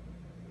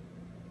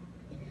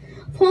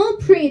 Paul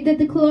prayed that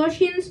the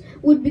Colossians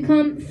would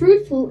become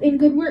fruitful in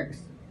good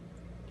works.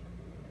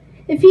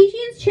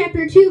 Ephesians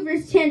chapter 2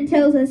 verse 10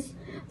 tells us,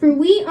 "For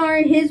we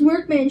are His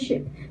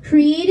workmanship,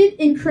 created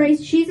in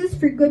Christ Jesus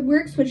for good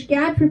works which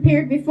God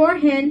prepared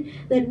beforehand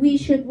that we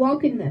should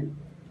walk in them."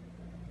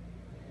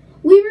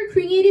 We were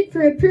created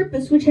for a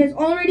purpose which has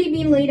already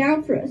been laid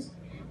out for us.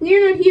 We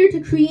are not here to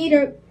create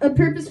a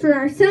purpose for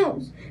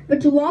ourselves,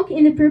 but to walk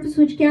in the purpose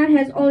which God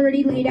has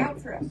already laid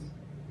out for us.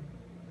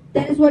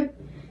 That is what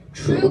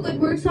true good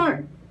works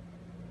are.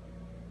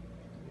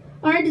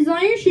 Our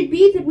desire should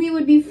be that we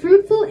would be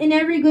fruitful in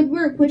every good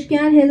work which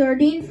God has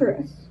ordained for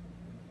us.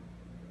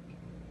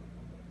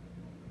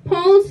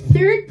 Paul's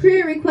third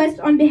prayer request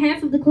on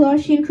behalf of the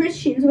Colossian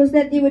Christians was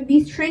that they would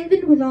be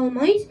strengthened with all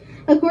might,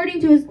 according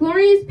to His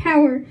glorious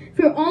power,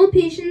 for all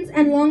patience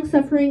and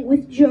long-suffering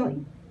with joy.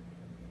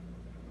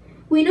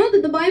 We know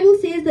that the Bible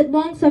says that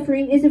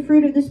long-suffering is a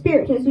fruit of the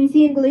Spirit, as we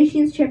see in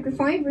Galatians chapter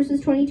 5,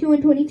 verses 22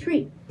 and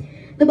 23.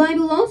 The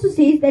Bible also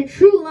says that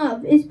true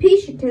love is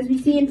patient, as we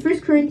see in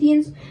 1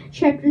 Corinthians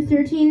chapter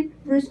 13,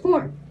 verse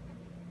 4.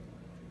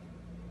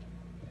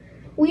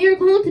 We are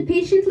called to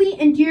patiently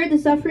endure the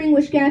suffering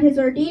which God has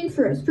ordained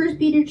for us. 1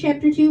 Peter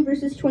chapter 2,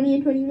 verses 20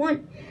 and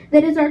 21.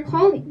 That is our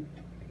calling.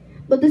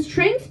 But the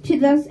strength to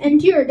thus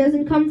endure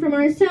doesn't come from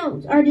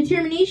ourselves, our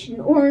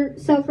determination, or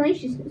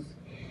self-righteousness.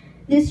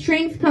 This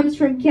strength comes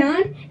from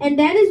God, and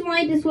that is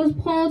why this was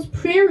Paul's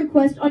prayer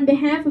request on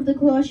behalf of the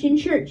Colossian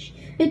church.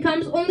 It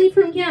comes only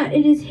from God.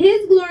 It is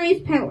His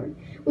glorious power.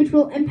 which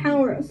will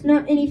empower us,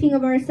 not anything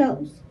of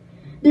ourselves.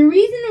 The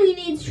reason we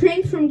need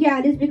strength from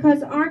God is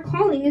because our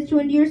calling is to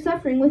endure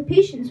suffering with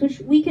patience, which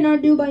we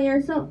cannot do by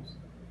ourselves.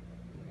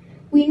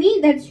 We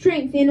need that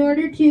strength in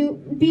order to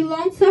be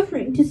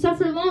long-suffering, to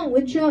suffer long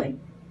with joy.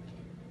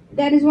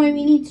 That is why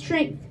we need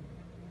strength.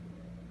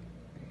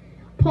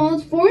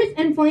 Paul's fourth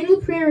and final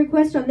prayer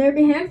request on their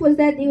behalf was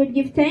that they would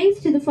give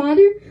thanks to the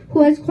Father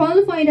who has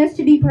qualified us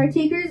to be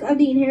partakers of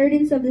the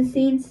inheritance of the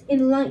saints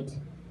in light.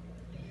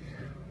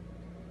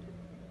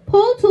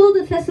 Paul told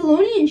the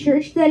Thessalonian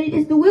church that it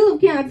is the will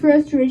of God for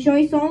us to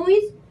rejoice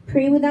always,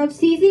 pray without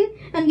ceasing,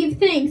 and give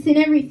thanks in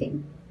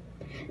everything.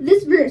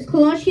 This verse,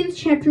 Colossians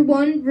chapter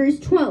 1, verse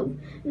 12,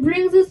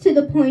 brings us to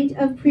the point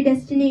of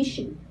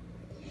predestination.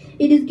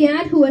 It is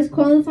God who has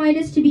qualified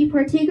us to be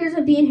partakers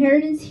of the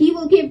inheritance He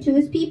will give to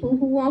His people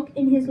who walk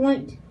in His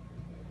light.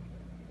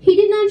 He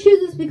did not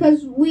choose us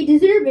because we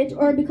deserve it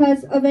or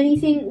because of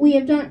anything we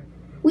have done.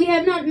 We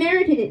have not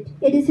merited it.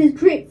 It is His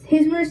grace,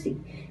 His mercy.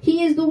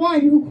 He is the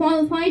one who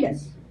qualified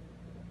us.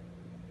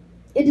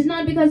 It is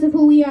not because of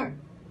who we are.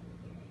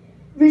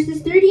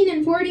 Verses 13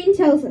 and 14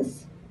 tells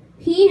us,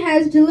 He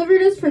has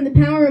delivered us from the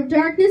power of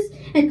darkness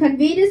and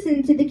conveyed us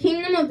into the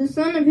kingdom of the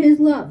Son of His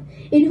love,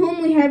 in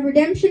whom we have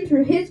redemption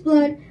through His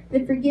blood,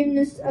 the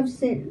forgiveness of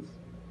sins.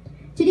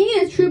 Today,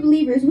 as true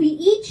believers, we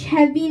each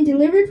have been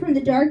delivered from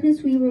the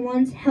darkness we were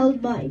once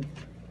held by.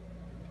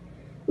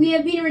 We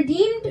have been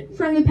redeemed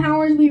from the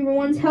powers we were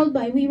once held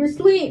by. We were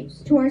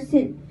slaves to our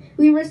sin.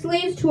 We were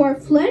slaves to our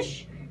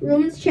flesh,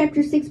 Romans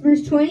chapter 6,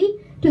 verse 20,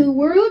 to the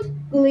world,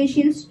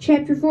 Galatians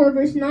chapter 4,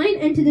 verse 9,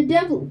 and to the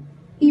devil,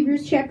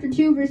 Hebrews chapter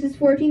 2, verses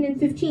 14 and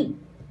 15.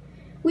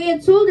 We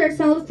had sold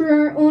ourselves for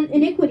our own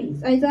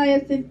iniquities,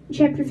 Isaiah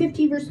chapter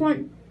 50, verse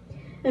 1.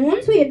 And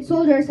once we had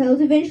sold ourselves,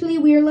 eventually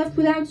we are left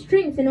without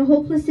strength in a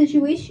hopeless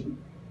situation.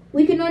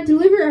 We could not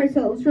deliver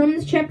ourselves,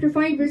 Romans chapter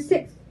 5, verse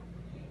 6.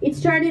 It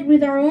started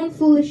with our own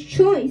foolish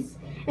choice,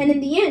 and in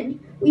the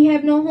end, we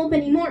have no hope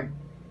anymore.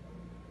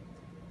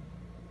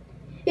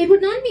 It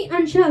would not be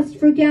unjust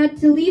for God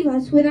to leave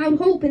us without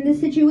hope in this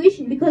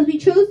situation because we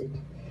chose it.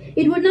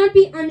 It would not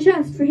be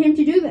unjust for Him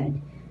to do that.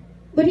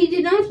 But He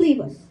did not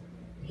leave us.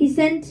 He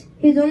sent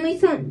His only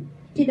Son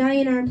to die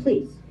in our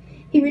place.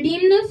 He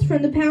redeemed us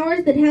from the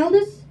powers that held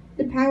us,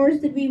 the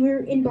powers that we were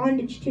in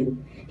bondage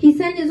to. He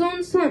sent His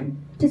own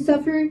Son to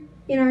suffer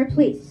in our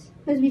place,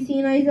 as we see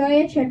in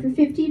Isaiah chapter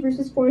 50,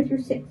 verses 4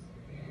 through 6.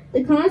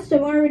 The cost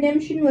of our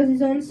redemption was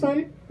His own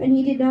Son, and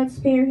He did not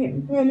spare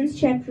Him, Romans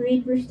chapter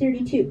 8, verse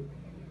 32.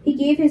 He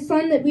gave His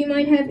Son that we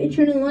might have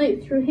eternal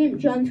life through Him,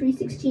 John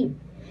 3:16.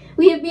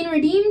 We have been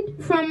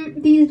redeemed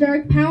from these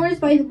dark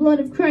powers by the blood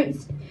of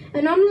Christ.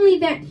 And not only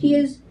that, He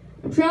has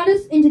brought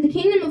us into the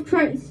kingdom of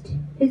Christ,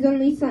 His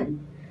only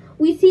Son.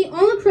 We see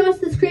all across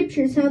the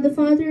Scriptures how the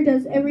Father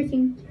does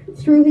everything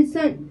through His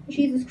Son,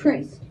 Jesus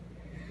Christ.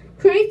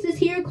 Christ is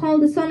here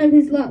called the Son of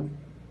His love.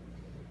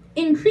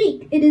 In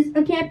Greek, it is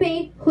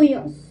agape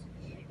huios.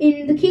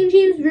 In the King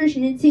James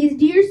Version, it says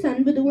dear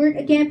son, but the word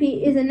agape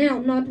is a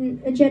noun, not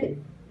an adjective.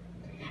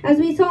 As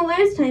we saw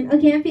last time,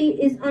 agape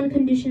is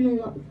unconditional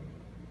love.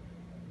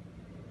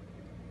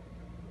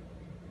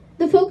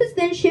 The focus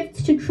then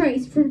shifts to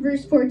Christ from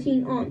verse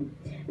 14 on.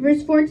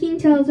 Verse 14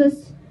 tells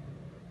us,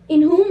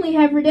 in whom we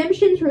have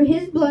redemption through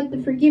His blood,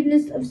 the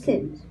forgiveness of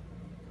sins.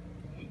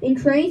 In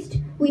Christ,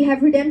 we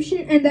have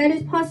redemption, and that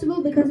is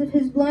possible because of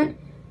His blood,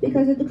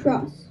 because of the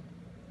cross.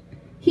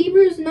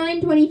 Hebrews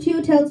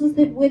 9:22 tells us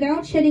that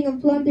without shedding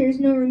of blood, there is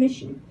no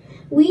remission.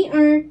 We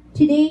are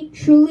today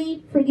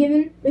truly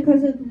forgiven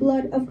because of the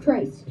blood of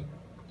Christ.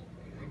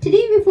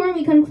 Today, before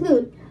we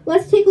conclude,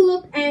 let's take a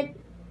look at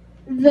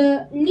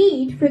the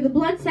need for the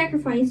blood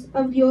sacrifice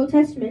of the Old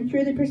Testament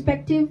through the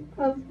perspective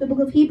of the book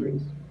of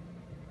Hebrews.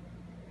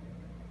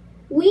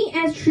 We,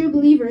 as true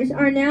believers,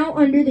 are now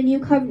under the new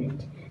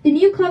covenant. The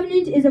new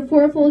covenant is a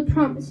fourfold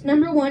promise.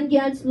 Number 1,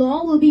 God's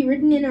law will be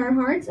written in our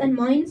hearts and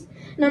minds.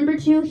 Number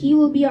 2, He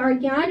will be our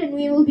God and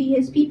we will be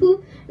His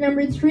people.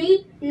 Number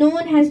 3, no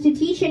one has to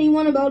teach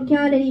anyone about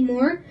God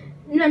anymore.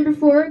 Number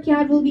 4,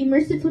 God will be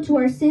merciful to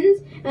our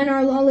sins and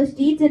our lawless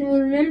deeds and will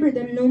remember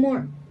them no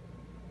more.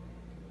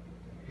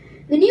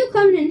 The new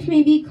covenant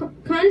may be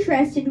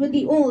contrasted with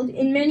the old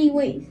in many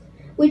ways,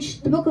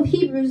 which the book of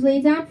Hebrews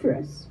lays out for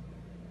us.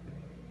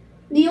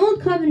 The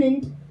old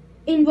covenant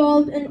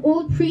involved an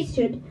old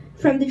priesthood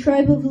from the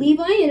tribe of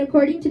Levi and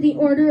according to the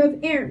order of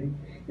Aaron.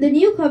 The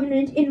new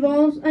covenant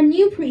involves a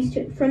new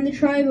priesthood from the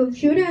tribe of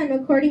Judah and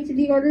according to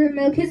the order of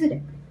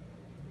Melchizedek.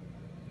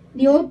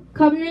 The old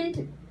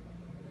covenant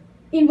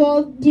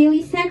involved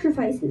daily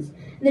sacrifices.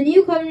 The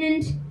new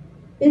covenant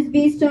is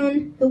based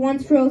on the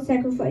once-for-all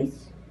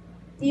sacrifice.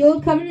 The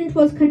old covenant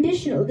was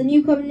conditional. The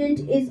new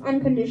covenant is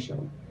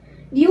unconditional.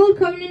 The old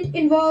covenant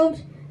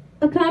involved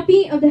a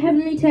copy of the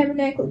heavenly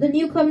tabernacle. The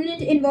new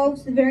covenant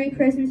involves the very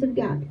presence of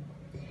God.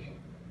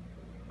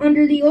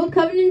 Under the old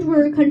covenant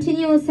were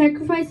continual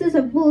sacrifices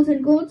of bulls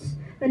and goats.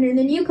 Under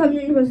the new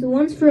covenant was the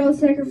once-for-all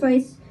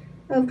sacrifice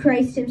of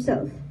Christ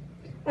Himself.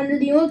 Under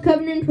the old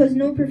covenant was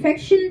no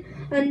perfection.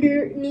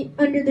 Under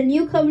the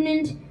new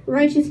covenant,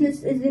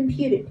 righteousness is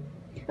imputed.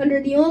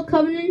 Under the Old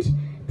Covenant,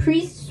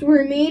 priests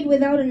were made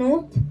without an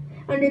oath.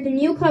 Under the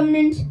New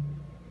Covenant,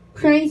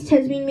 Christ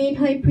has been made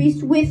high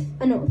priest with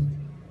an oath.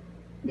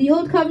 Under the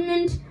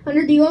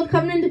Old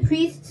Covenant, the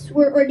priests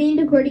were ordained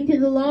according to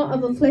the law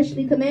of a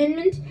fleshly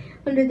commandment.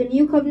 Under the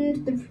New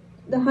Covenant,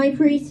 the high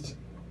priest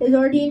is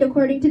ordained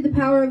according to the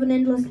power of an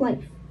endless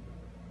life.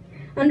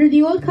 Under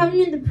the Old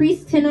Covenant, the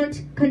priests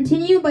cannot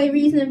continue by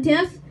reason of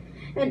death,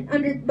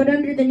 but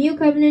under the New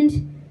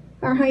Covenant,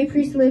 our high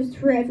priest lives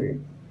forever.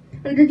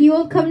 Under the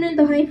Old Covenant,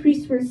 the high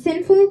priests were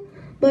sinful,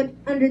 but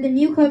under the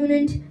New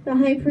Covenant, the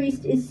high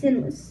priest is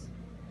sinless.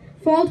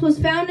 Fault was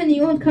found in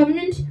the Old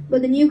Covenant,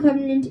 but the New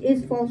Covenant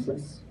is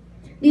faultless.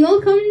 The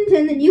Old Covenant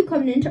and the New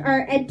Covenant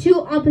are at two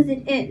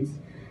opposite ends.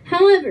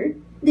 However,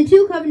 the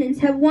two covenants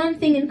have one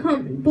thing in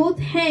common. Both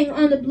hang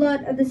on the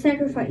blood of the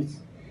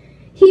sacrifice.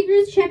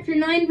 Hebrews chapter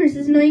 9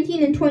 verses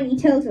 19 and 20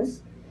 tells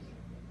us,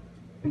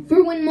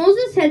 "For when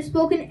Moses had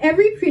spoken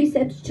every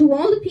precept to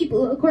all the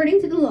people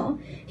according to the law,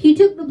 he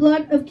took the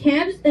blood of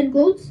calves and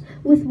goats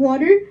with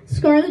water,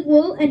 scarlet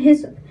wool, and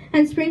hyssop,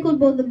 and sprinkled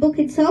both the book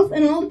itself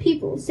and all the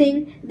people,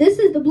 saying, 'This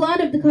is the blood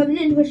of the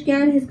covenant which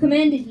God has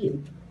commanded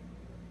you.'"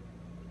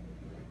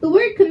 The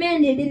word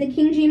commanded in the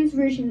King James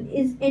Version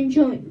is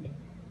enjoined.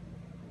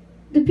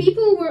 The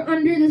people were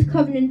under this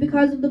covenant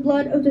because of the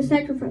blood of the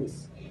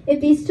sacrifice.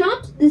 If they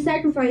stopped the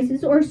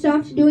sacrifices or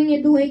stopped doing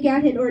it the way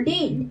God had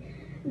ordained,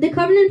 the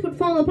covenant would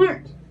fall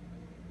apart.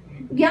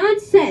 God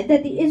said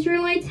that the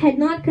Israelites had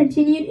not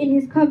continued in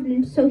his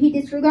covenant, so he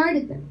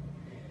disregarded them.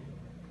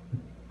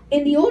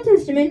 In the Old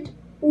Testament,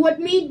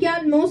 what made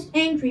God most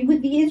angry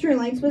with the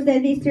Israelites was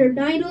that they served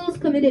idols,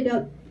 committed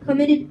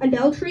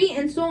adultery,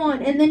 and so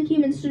on, and then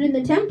came and stood in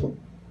the temple.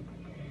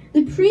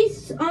 The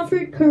priests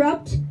offered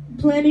corrupt,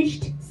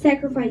 blemished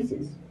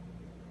sacrifices.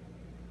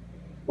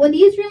 When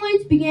the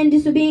Israelites began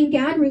disobeying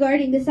God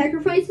regarding the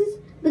sacrifices,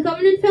 the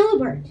covenant fell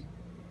apart.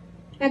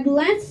 At the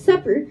Last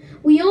Supper,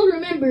 we all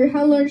remember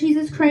how Lord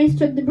Jesus Christ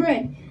took the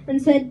bread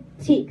and said,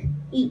 "Take,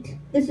 eat,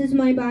 this is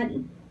my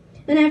body."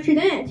 And after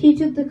that, he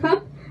took the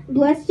cup,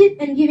 blessed it,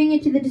 and giving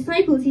it to the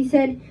disciples, he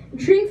said,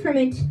 "Drink from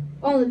it,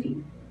 all of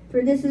you,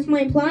 for this is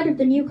my blood of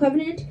the new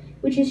covenant,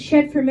 which is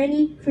shed for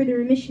many for the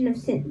remission of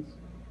sins."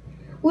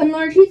 When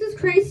Lord Jesus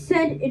Christ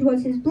said it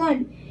was his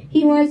blood,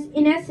 he was,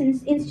 in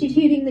essence,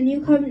 instituting the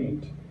new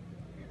covenant.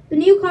 The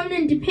new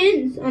covenant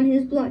depends on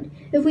his blood.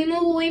 If we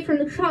move away from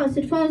the cross,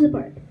 it falls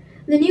apart.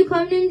 The new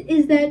covenant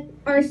is that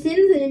our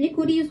sins and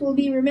iniquities will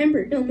be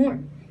remembered no more.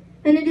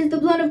 And it is the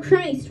blood of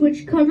Christ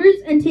which covers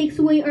and takes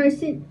away our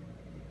sin.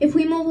 If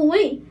we move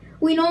away,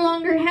 we no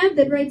longer have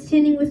that right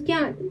standing with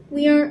God.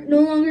 We are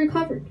no longer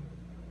covered.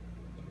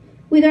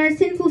 With our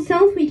sinful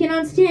self, we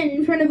cannot stand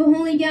in front of a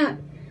holy God,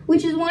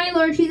 which is why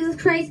Lord Jesus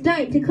Christ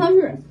died, to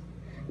cover us.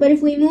 But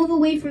if we move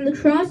away from the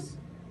cross,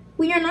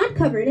 we are not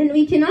covered, and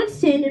we cannot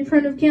stand in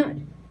front of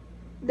God.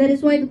 That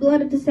is why the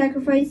blood of the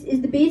sacrifice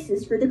is the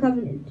basis for the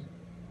covenant.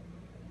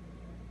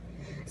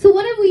 So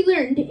what have we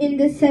learned in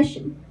this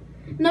session?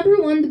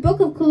 Number one, the book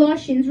of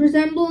Colossians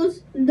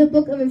resembles the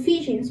book of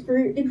Ephesians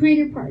for the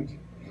greater part.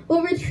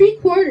 Over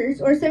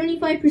 3/4 or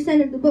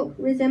 75% of the book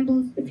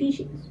resembles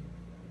Ephesians.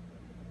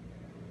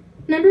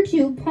 Number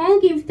two, Paul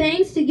gave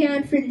thanks to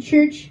God for the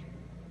church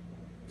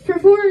for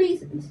 4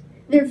 reasons: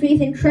 their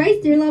faith in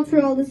Christ, their love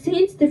for all the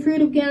saints, the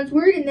fruit of God's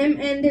word in them,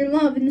 and their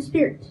love in the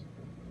Spirit.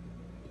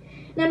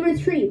 Number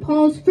three,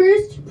 Paul's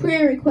first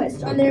prayer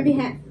request on their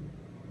behalf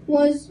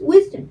was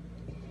wisdom.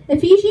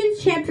 Ephesians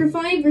chapter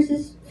 5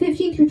 verses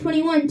 15 through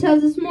 21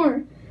 tells us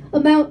more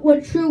about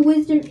what true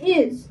wisdom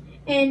is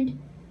and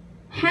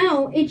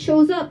how it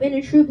shows up in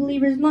a true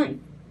believer's life.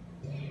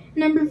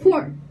 Number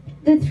 4,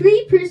 the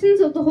 3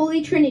 persons of the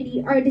Holy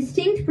Trinity are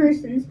distinct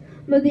persons,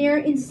 but they are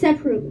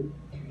inseparable.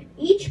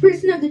 Each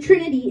person of the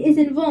Trinity is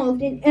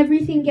involved in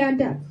everything God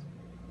does.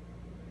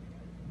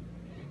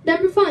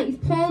 Number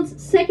 5,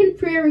 Paul's second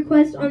prayer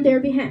request on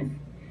their behalf: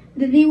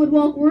 that they would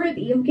walk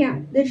worthy of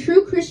God. The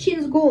true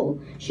Christian's goal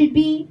should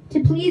be to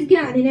please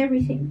God in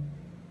everything.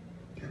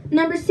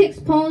 Number 6,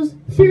 Paul's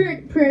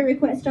third prayer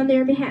request on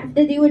their behalf: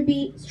 that they would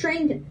be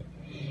strengthened.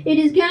 It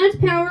is God's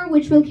power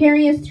which will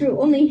carry us through.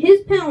 Only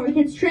his power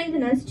can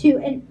strengthen us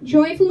to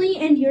joyfully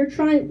endure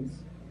trials.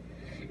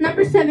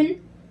 Number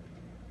 7,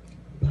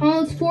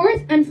 Paul's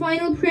fourth and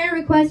final prayer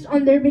request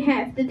on their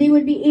behalf: that they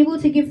would be able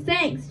to give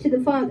thanks to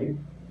the Father.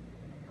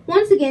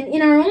 Once again,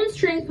 in our own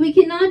strength, we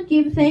cannot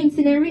give thanks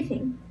in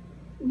everything.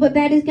 But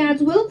that is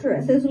God's will for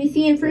us, as we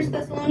see in 1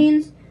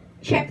 Thessalonians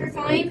chapter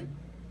 5,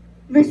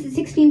 verses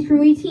 16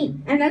 through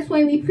 18. And that's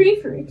why we pray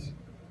for it.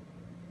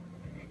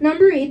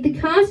 Number 8, the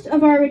cost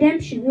of our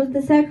redemption was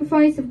the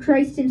sacrifice of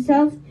Christ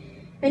himself,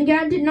 and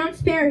God did not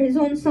spare his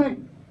own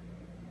Son.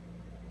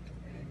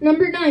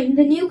 Number 9,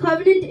 the new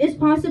covenant is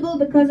possible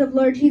because of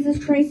Lord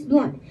Jesus Christ's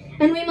blood,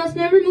 and we must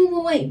never move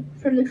away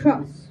from the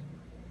cross.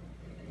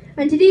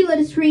 And today let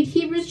us read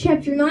Hebrews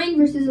chapter 9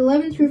 verses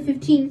 11 through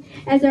 15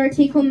 as our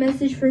take-home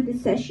message for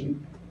this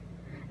session.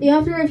 The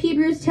author of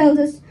Hebrews tells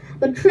us,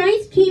 "But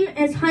Christ came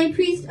as high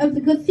priest of the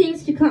good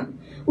things to come,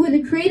 with a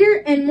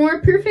greater and more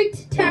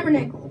perfect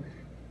tabernacle,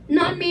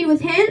 not made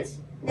with hands,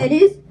 that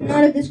is,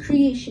 not of this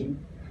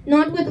creation.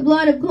 Not with the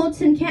blood of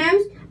goats and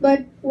calves,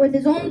 but with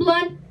his own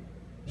blood,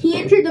 he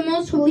entered the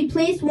most holy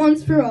place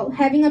once for all,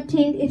 having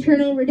obtained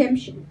eternal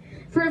redemption.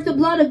 For if the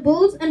blood of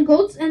bulls and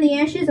goats and the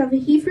ashes of a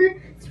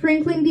heifer,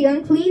 sprinkling the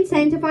unclean,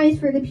 sanctifies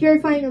for the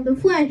purifying of the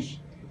flesh,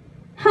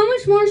 how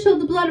much more shall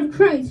the blood of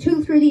Christ,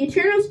 who through the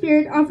eternal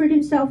Spirit offered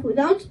himself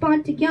without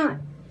spot to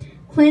God,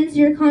 cleanse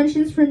your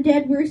conscience from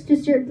dead works to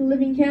serve the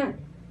living God?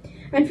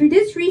 And for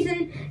this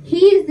reason,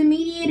 he is the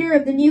mediator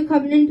of the new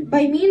covenant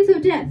by means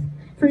of death,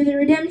 for the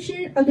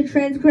redemption of the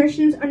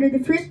transgressions under the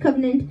first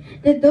covenant,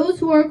 that those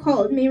who are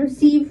called may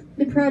receive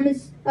the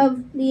promise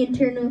of the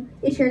eternal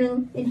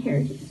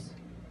inheritance.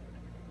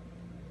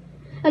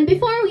 And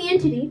before we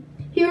end today,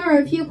 here are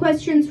a few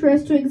questions for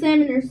us to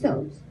examine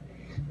ourselves.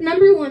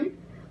 Number 1,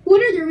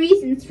 what are the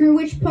reasons for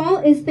which Paul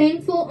is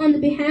thankful on the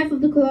behalf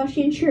of the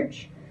Colossian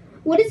church?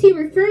 What is he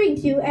referring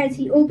to as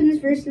he opens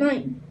verse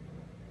 9?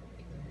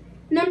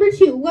 Number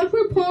 2, what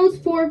were Paul's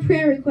 4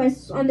 prayer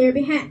requests on their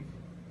behalf?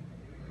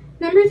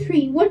 Number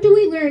 3, what do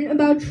we learn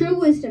about true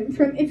wisdom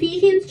from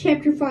Ephesians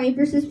chapter 5,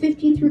 verses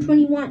 15 through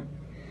 21?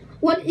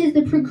 What is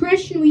the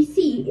progression we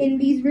see in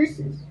these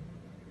verses?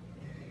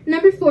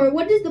 Number 4,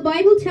 what does the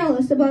Bible tell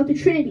us about the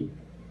Trinity?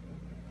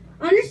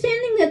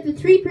 Understanding that the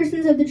 3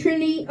 persons of the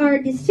Trinity are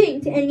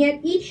distinct and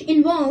yet each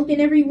involved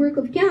in every work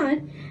of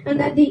God, and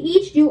that they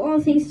each do all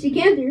things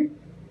together,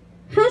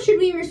 how should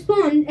we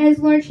respond as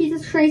Lord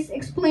Jesus Christ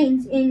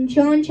explains in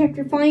John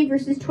chapter 5,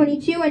 verses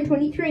 22 and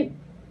 23?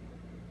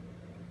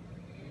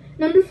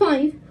 Number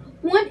 5,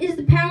 what is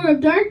the power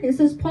of darkness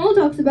as Paul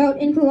talks about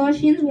in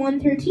Colossians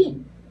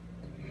 1:13?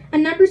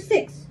 And number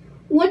 6,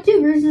 what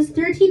do verses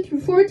 13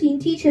 through 14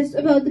 teach us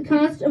about the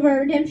cost of our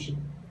redemption?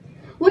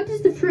 What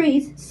does the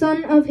phrase,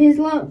 son of his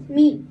love,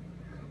 mean?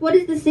 What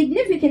is the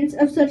significance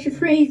of such a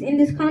phrase in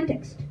this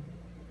context?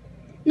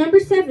 Number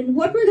 7,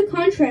 what were the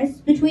contrasts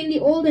between the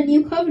Old and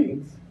New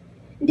Covenants?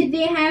 Did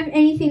they have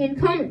anything in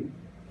common?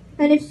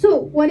 And if so,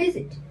 what is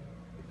it?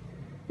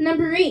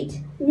 Number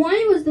 8,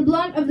 why was the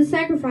blood of the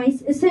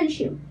sacrifice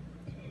essential?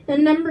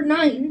 And number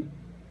 9,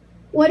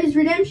 what is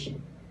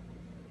redemption?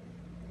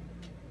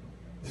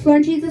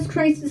 Lord Jesus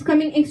Christ is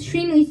coming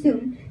extremely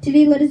soon.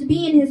 Today let us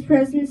be in his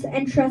presence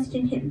and trust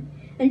in him.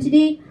 And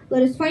today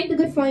let us fight the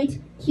good fight,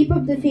 keep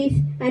up the faith,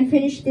 and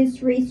finish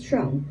this race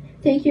strong.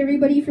 Thank you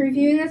everybody for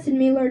viewing us, and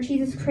may Lord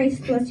Jesus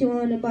Christ bless you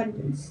all in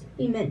abundance.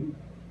 Amen.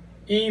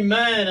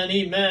 Amen and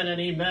amen and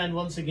amen.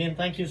 Once again,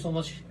 thank you so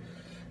much,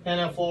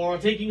 Anna, for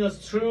taking us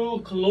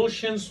through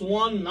Colossians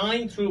 1,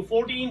 9 through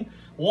 14.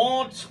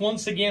 What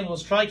once again was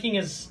striking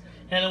is,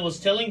 Hannah was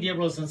telling, dear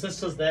brothers and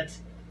sisters, that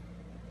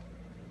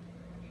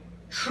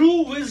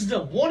true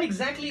wisdom, what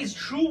exactly is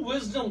true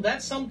wisdom?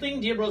 That's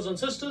something, dear brothers and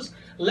sisters,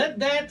 let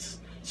that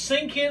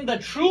sink in.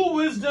 That true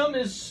wisdom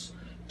is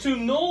to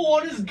know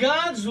what is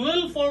God's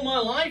will for my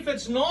life.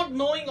 It's not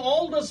knowing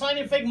all the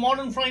scientific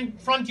modern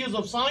frontiers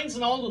of science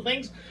and all the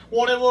things,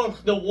 whatever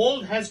the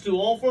world has to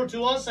offer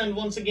to us. And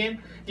once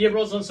again, dear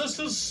brothers and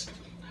sisters,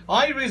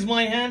 I raise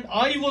my hand.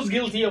 I was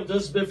guilty of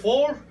this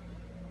before.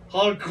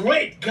 Our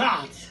great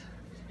God,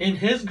 in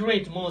his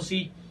great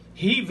mercy,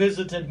 he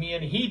visited me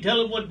and he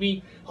delivered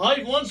me.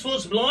 I once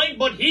was blind,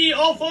 but he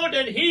offered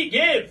and he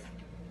gave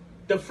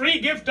the free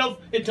gift of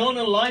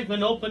eternal life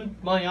and opened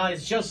my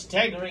eyes. Just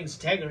staggering,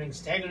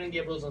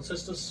 dear brothers and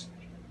sisters.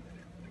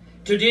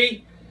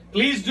 Today,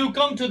 please do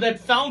come to that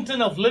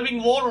fountain of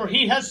living water.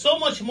 He has so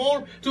much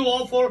more to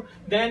offer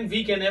than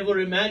we can ever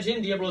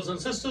imagine, dear brothers and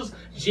sisters.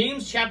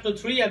 James chapter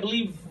 3, I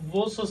believe,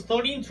 verses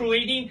 13 through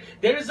 18.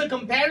 There is a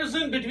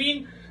comparison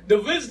between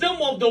the wisdom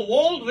of the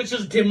world, which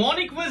is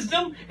demonic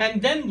wisdom,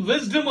 and then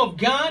wisdom of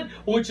God,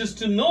 which is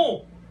to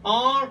know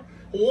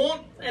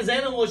what, as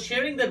Anna was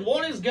sharing, that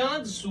what is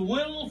God's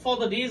will for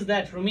the days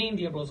that remain,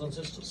 dear brothers and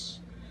sisters.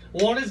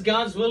 What is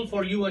God's will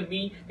for you and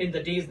me in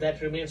the days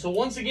that remain? So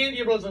once again,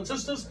 dear brothers and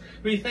sisters,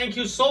 we thank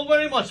you so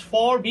very much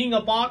for being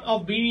a part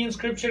of Berean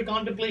Scripture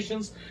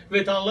Contemplations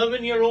with our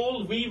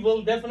 11-year-old. We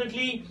will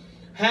definitely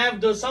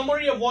have the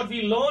summary of what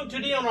we learned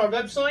today on our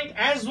website,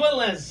 as well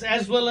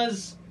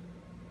as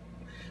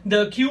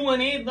the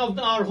Q&A of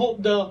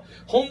the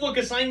homework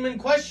assignment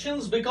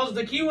questions, because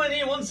the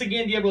Q&A, once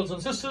again, dear brothers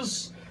and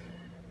sisters,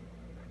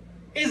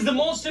 is the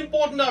most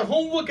important. Our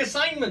homework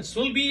assignments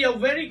will be a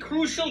very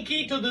crucial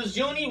key to this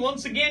journey.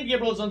 Once again, dear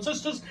brothers and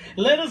sisters,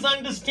 let us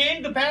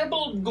understand the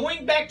parable.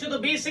 Going back to the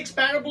basics,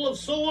 parable of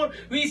sower,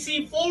 we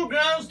see 4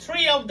 grounds,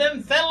 3 of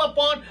them fell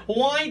apart.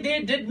 Why?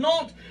 They did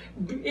not,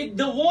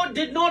 the word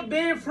did not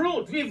bear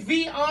fruit. If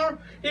we are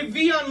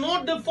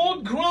not the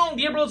 4th ground,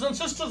 dear brothers and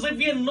sisters, if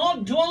we are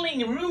not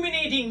dwelling,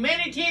 ruminating,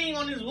 meditating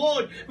on his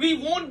word, we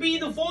won't be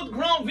the 4th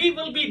ground. We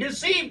will be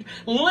deceived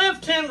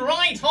left and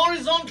right,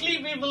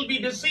 horizontally we will be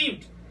deceived.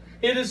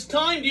 It is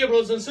time, dear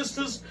brothers and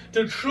sisters,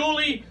 to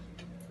truly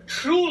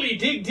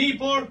dig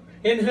deeper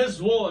in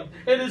his word.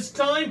 It is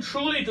time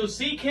truly to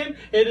seek him.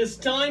 It is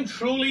time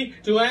truly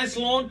to ask,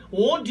 Lord,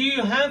 what do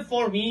you have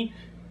for me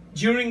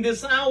during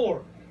this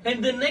hour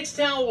and the next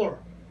hour?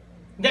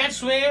 That's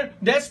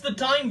the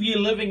time we are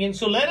living in.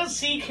 So let us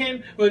seek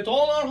Him with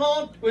all our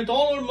heart, with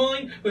all our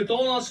mind, with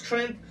all our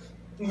strength,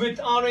 with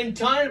our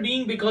entire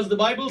being, because the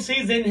Bible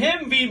says in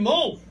Him we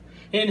move.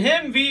 In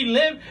Him we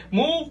live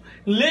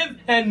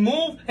and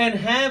move and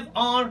have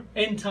our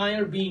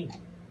entire being.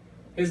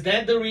 Is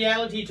that the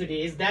reality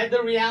today? Is that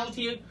the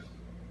reality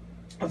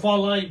of our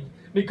life?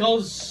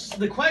 Because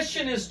the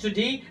question is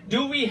today,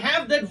 do we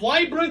have that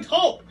vibrant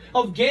hope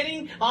of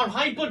getting our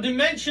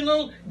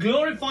hyperdimensional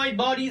glorified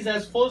bodies,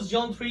 as 1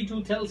 John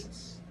 3:2 tells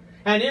us?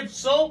 And if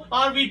so,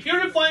 are we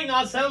purifying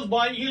ourselves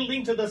by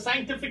yielding to the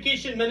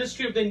sanctification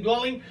ministry of the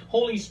indwelling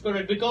Holy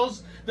Spirit?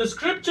 Because the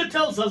Scripture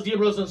tells us, dear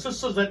brothers and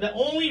sisters, that the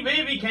only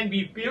way we can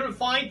be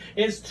purified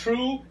is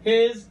through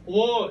His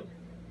Word.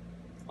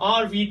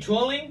 Are we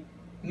dwelling,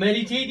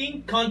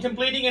 meditating,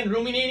 contemplating, and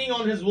ruminating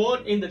on His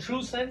Word in the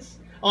true sense?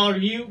 Are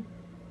you?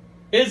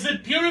 Is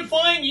it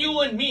purifying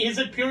you and me? Is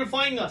it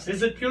purifying us?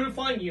 Is it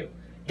purifying you?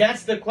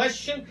 That's the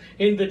question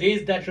in the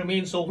days that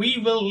remain. So we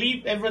will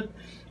leave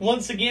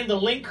once again the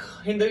link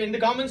in the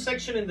comment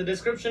section, in the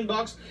description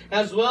box,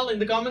 as well in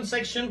the comment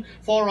section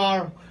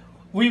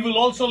we will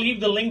also leave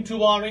the link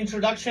to our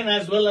introduction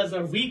as well as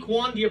our week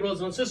 1, dear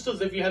brothers and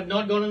sisters, if you have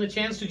not gotten a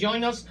chance to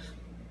join us.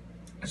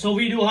 So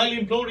we do highly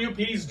implore you,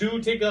 please do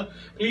take a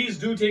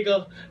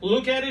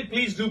look at it.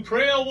 Please do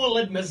pray over.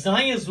 Let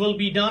Messiah's will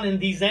be done in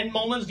these end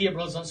moments, dear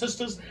brothers and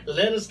sisters.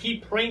 Let us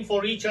keep praying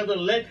for each other.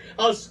 Let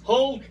us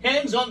hold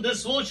hands on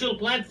this virtual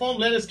platform.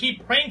 Let us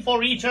keep praying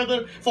for each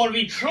other, for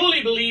we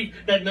truly believe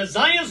that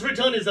Messiah's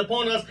return is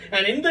upon us,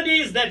 and in the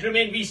days that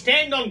remain we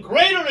stand on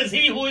greater is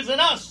He who is in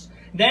us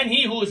than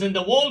he who is in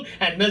the world,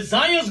 and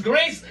Messiah's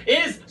grace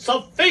is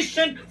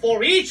sufficient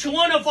for each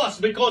one of us,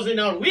 because in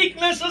our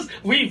weaknesses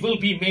we will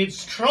be made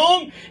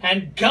strong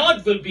and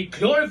God will be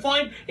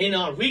glorified in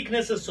our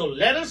weaknesses. So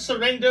let us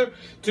surrender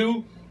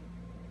to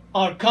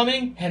our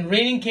coming and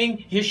reigning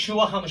King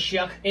Yeshua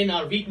HaMashiach in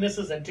our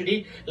weaknesses. And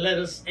today let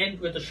us end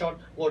with a short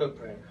word of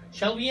prayer.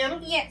 Shall we,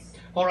 Anna? Yes.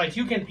 Alright,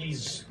 you can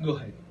please go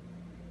ahead.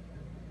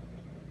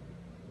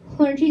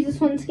 Lord Jesus,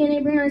 once again I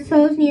bring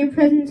ourselves in your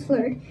presence,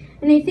 Lord,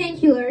 and I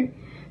thank you, Lord,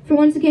 for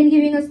once again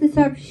giving us this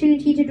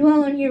opportunity to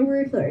dwell on your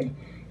word, Lord.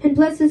 And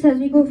bless us as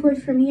we go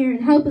forth from here,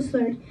 and help us,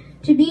 Lord,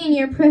 to be in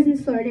your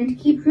presence, Lord, and to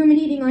keep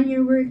ruminating on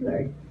your word,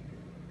 Lord.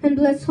 And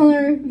bless all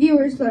our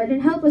viewers, Lord,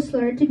 and help us,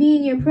 Lord, to be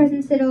in your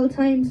presence at all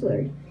times,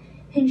 Lord.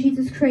 In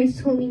Jesus Christ's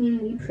holy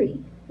name we pray.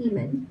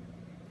 Amen.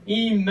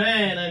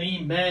 Amen and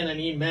amen and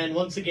amen.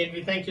 Once again,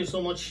 we thank you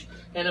so much,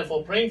 Anna,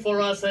 for praying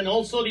for us. And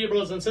also, dear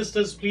brothers and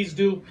sisters, please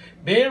do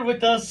bear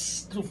with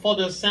us for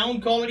the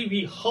sound quality.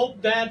 We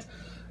hope that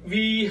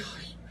you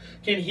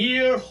can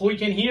hear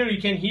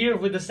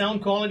with the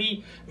sound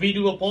quality. We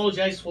do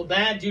apologize for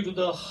that due to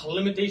the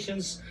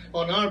limitations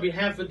on our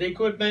behalf with the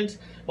equipment.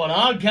 But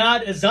our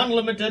God is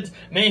unlimited.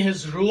 May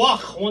His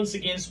Ruach once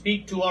again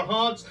speak to our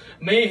hearts.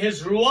 May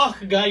His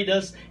Ruach guide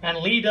us and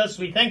lead us.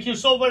 We thank you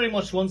so very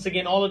much once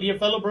again, all of dear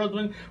fellow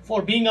brethren,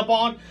 for being a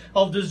part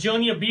of this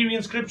journey of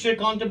Berean Scripture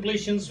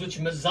Contemplations, which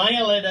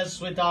Messiah led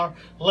us with our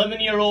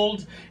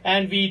 11-year-old.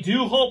 And we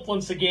do hope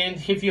once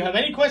again, if you have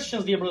any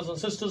questions, dear brothers and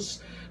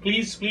sisters,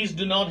 please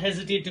do not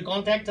hesitate to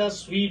contact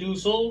us. We do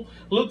so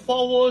look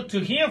forward to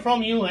hear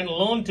from you and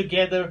learn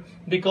together,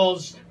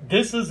 because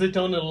this is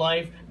eternal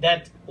life,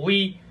 that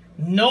we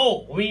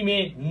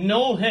may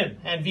know Him,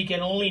 and we can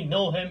only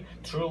know Him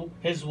through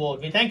His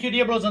Word. We thank you,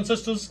 dear brothers and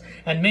sisters,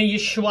 and may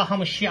Yeshua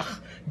HaMashiach,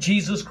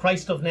 Jesus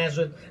Christ of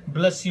Nazareth,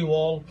 bless you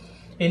all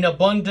in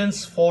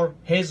abundance for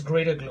His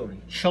greater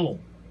glory. Shalom.